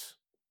 months.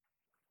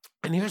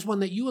 And here's one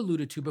that you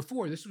alluded to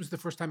before. This was the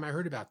first time I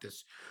heard about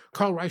this.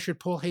 Carl Reichert,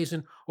 Paul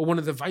Hazen, or one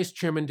of the vice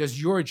chairmen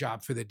does your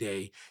job for the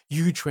day.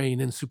 You train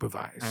and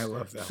supervise. I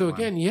love that. So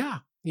again, yeah.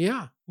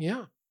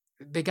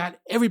 They got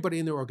everybody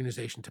in their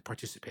organization to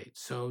participate.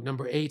 So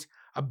number 8,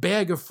 a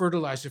bag of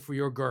fertilizer for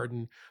your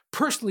garden,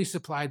 personally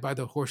supplied by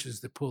the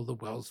horses that pull the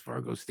Wells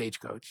Fargo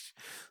stagecoach.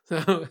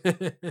 So,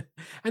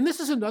 and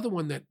this is another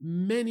one that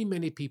many,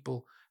 many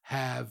people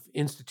have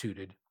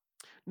instituted.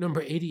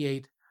 Number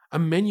 88, a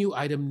menu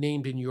item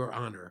named in your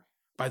honor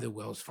by the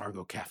Wells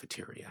Fargo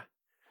cafeteria.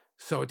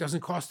 So it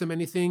doesn't cost them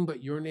anything,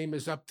 but your name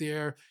is up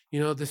there,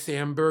 the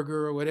Sam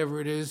Burger or whatever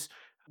it is.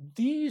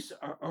 These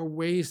are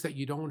ways that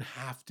you don't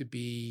have to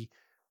be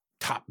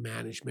top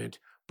management,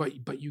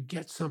 but you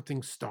get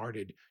something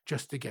started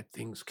just to get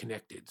things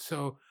connected.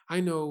 So I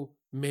know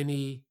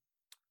many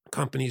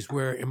companies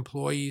where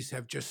employees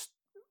have just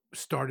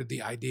started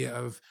the idea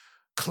of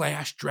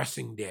class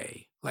dressing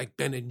day, like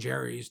Ben and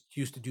Jerry's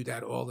used to do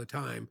that all the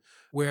time,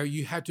 where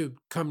you had to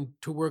come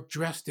to work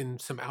dressed in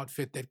some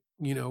outfit that,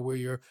 where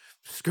your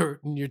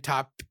skirt and your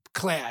top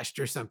clashed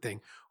or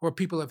something. Or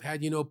people have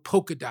had,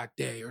 polka dot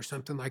day or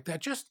something like that.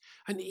 Just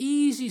an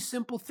easy,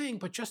 simple thing,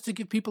 but just to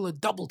give people a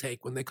double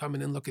take when they come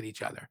in and look at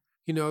each other.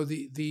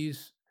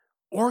 These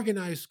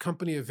organized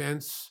company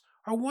events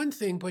are one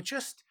thing, but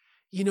just,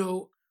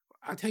 I'll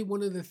tell you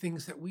one of the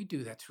things that we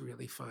do that's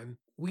really fun.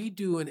 We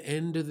do an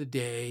end of the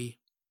day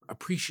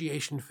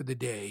appreciation for the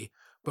day,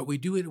 but we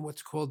do it in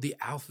what's called the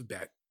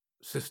alphabet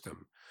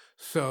system.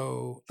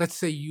 So let's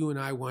say you and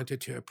I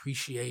wanted to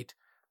appreciate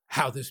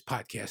how this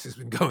podcast has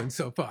been going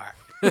so far.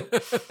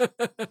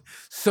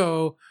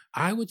 So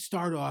I would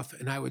start off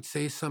and I would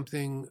say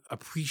something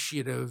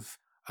appreciative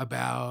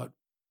about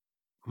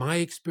my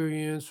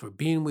experience or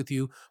being with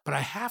you, but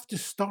I have to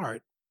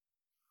start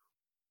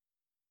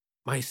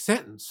my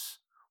sentence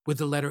with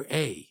the letter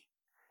A.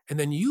 And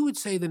then you would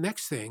say the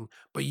next thing,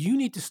 but you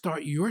need to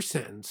start your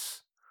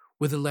sentence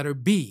with the letter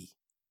B.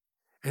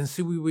 And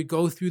so we would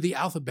go through the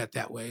alphabet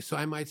that way. So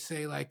I might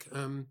say like,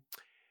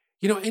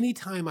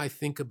 anytime I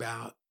think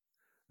about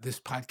this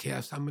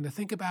podcast, I'm going to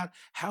think about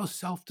how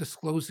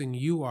self-disclosing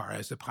you are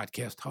as a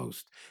podcast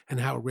host and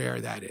how rare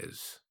that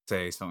is.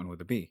 Say something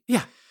with a B.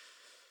 Yeah.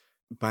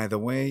 By the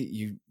way,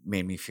 you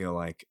made me feel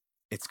like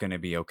it's going to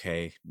be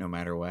okay no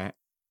matter what.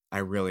 I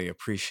really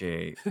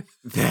appreciate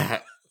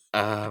that.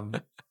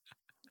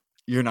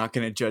 You're not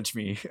going to judge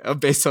me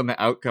based on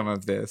the outcome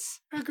of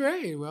this. Oh,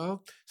 great.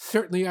 Well,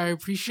 certainly I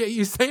appreciate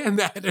you saying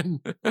that. And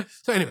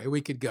so anyway,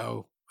 we could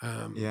go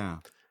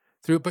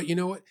through it. But you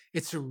know what?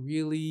 It's a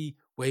really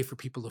way for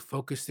people to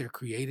focus their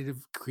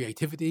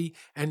creativity,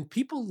 and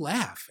people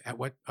laugh at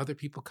what other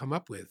people come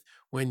up with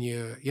when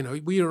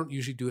we don't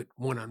usually do it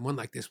one-on-one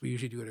like this. We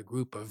usually do it a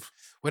group of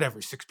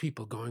 6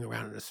 people going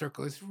around in a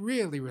circle. It's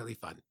really, really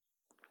fun.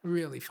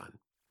 Really fun.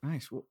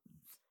 Nice. Well,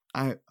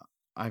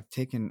 I've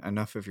taken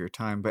enough of your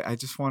time, but I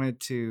just wanted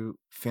to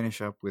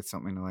finish up with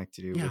something I like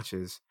to do, which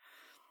is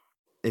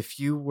if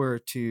you were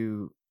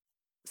to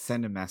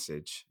send a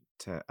message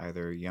to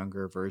either a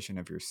younger version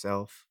of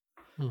yourself,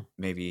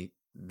 maybe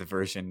the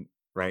version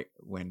right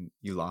when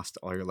you lost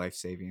all your life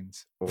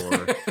savings,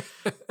 or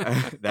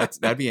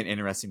that'd be an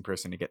interesting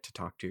person to get to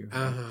talk to,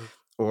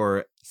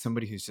 or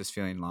somebody who's just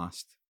feeling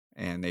lost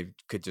and they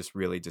could just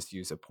really just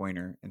use a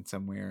pointer in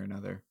some way or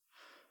another.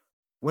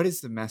 What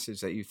is the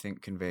message that you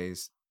think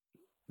conveys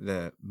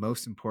the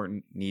most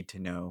important need to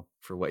know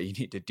for what you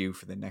need to do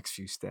for the next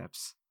few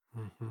steps?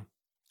 Mm-hmm.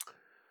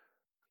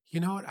 You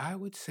know what? I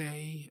would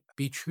say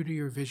be true to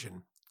your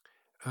vision,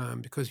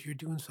 because you're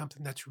doing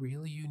something that's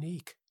really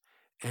unique.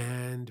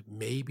 And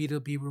maybe it'll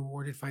be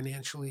rewarded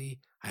financially.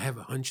 I have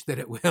a hunch that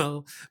it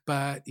will.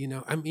 But,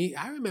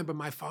 I remember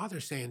my father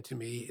saying to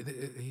me,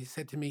 he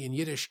said to me in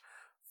Yiddish,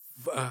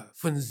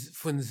 von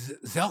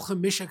selche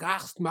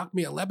Mischagast mag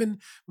mir leben,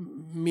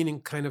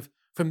 meaning kind of,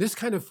 from this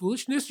kind of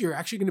foolishness, you're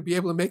actually going to be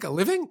able to make a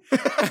living.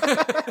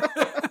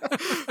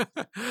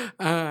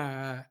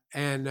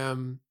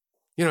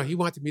 He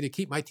wanted me to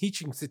keep my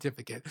teaching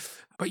certificate.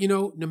 But,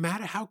 no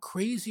matter how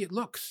crazy it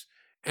looks,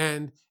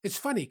 and it's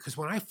funny because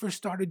when I first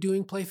started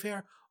doing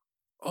Playfair,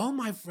 all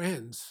my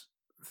friends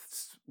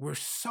were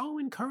so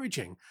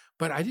encouraging.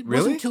 But it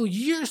wasn't until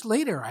years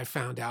later I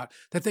found out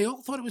that they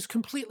all thought it was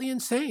completely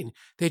insane.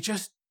 They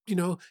just,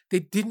 they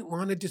didn't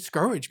want to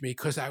discourage me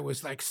because I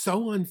was like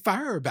so on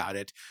fire about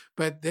it.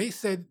 But they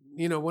said,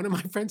 one of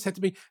my friends said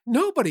to me,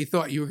 nobody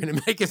thought you were going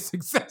to make a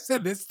success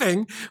of this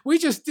thing. We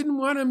just didn't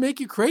want to make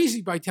you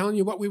crazy by telling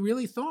you what we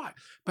really thought.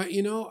 But,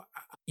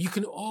 you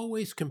can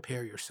always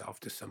compare yourself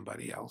to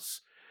somebody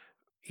else.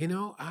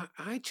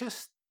 I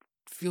just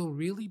feel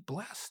really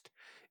blessed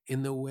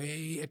in the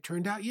way it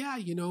turned out. Yeah,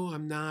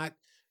 I'm not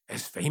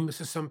as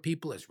famous as some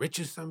people, as rich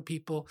as some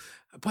people,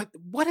 but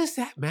what does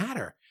that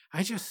matter?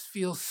 I just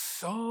feel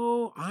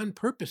so on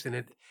purpose, and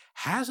it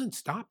hasn't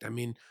stopped. I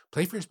mean,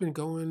 Playfair's been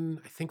going,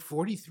 I think,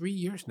 43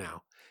 years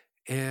now,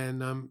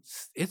 and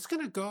it's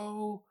going to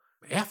go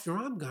after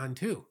I'm gone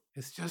too.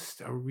 It's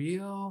just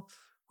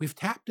we've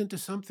tapped into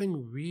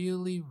something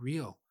really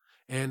real.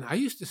 And I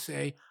used to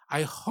say,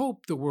 I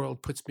hope the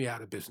world puts me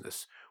out of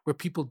business where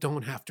people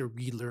don't have to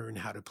relearn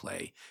how to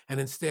play. And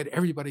instead,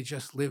 everybody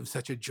just lives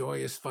such a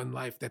joyous, fun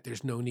life that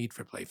there's no need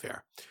for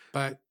Playfair.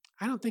 But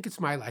I don't think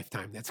it's my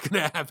lifetime that's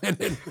going to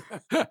happen.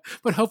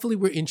 But hopefully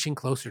we're inching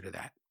closer to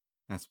that.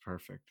 That's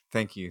perfect.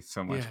 Thank you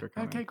so much for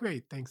coming. Okay,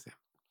 great. Thanks, Sam.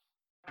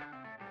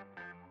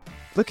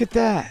 Look at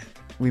that.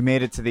 We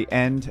made it to the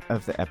end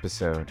of the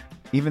episode,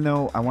 even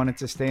though I wanted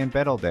to stay in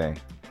bed all day.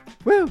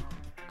 Woo!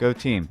 Go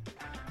team.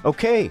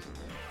 Okay.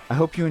 I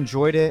hope you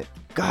enjoyed it.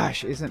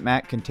 Gosh, isn't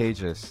Matt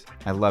contagious?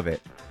 I love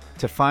it.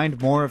 To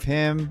find more of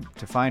him,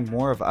 to find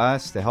more of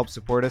us, to help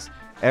support us,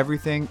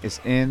 everything is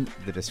in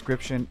the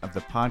description of the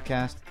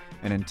podcast.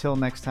 And until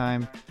next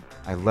time,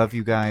 I love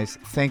you guys.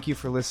 Thank you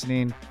for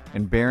listening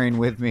and bearing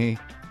with me.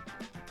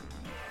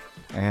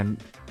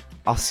 And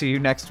I'll see you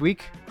next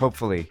week,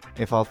 hopefully,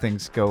 if all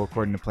things go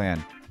according to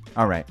plan.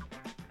 All right.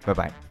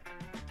 Bye-bye.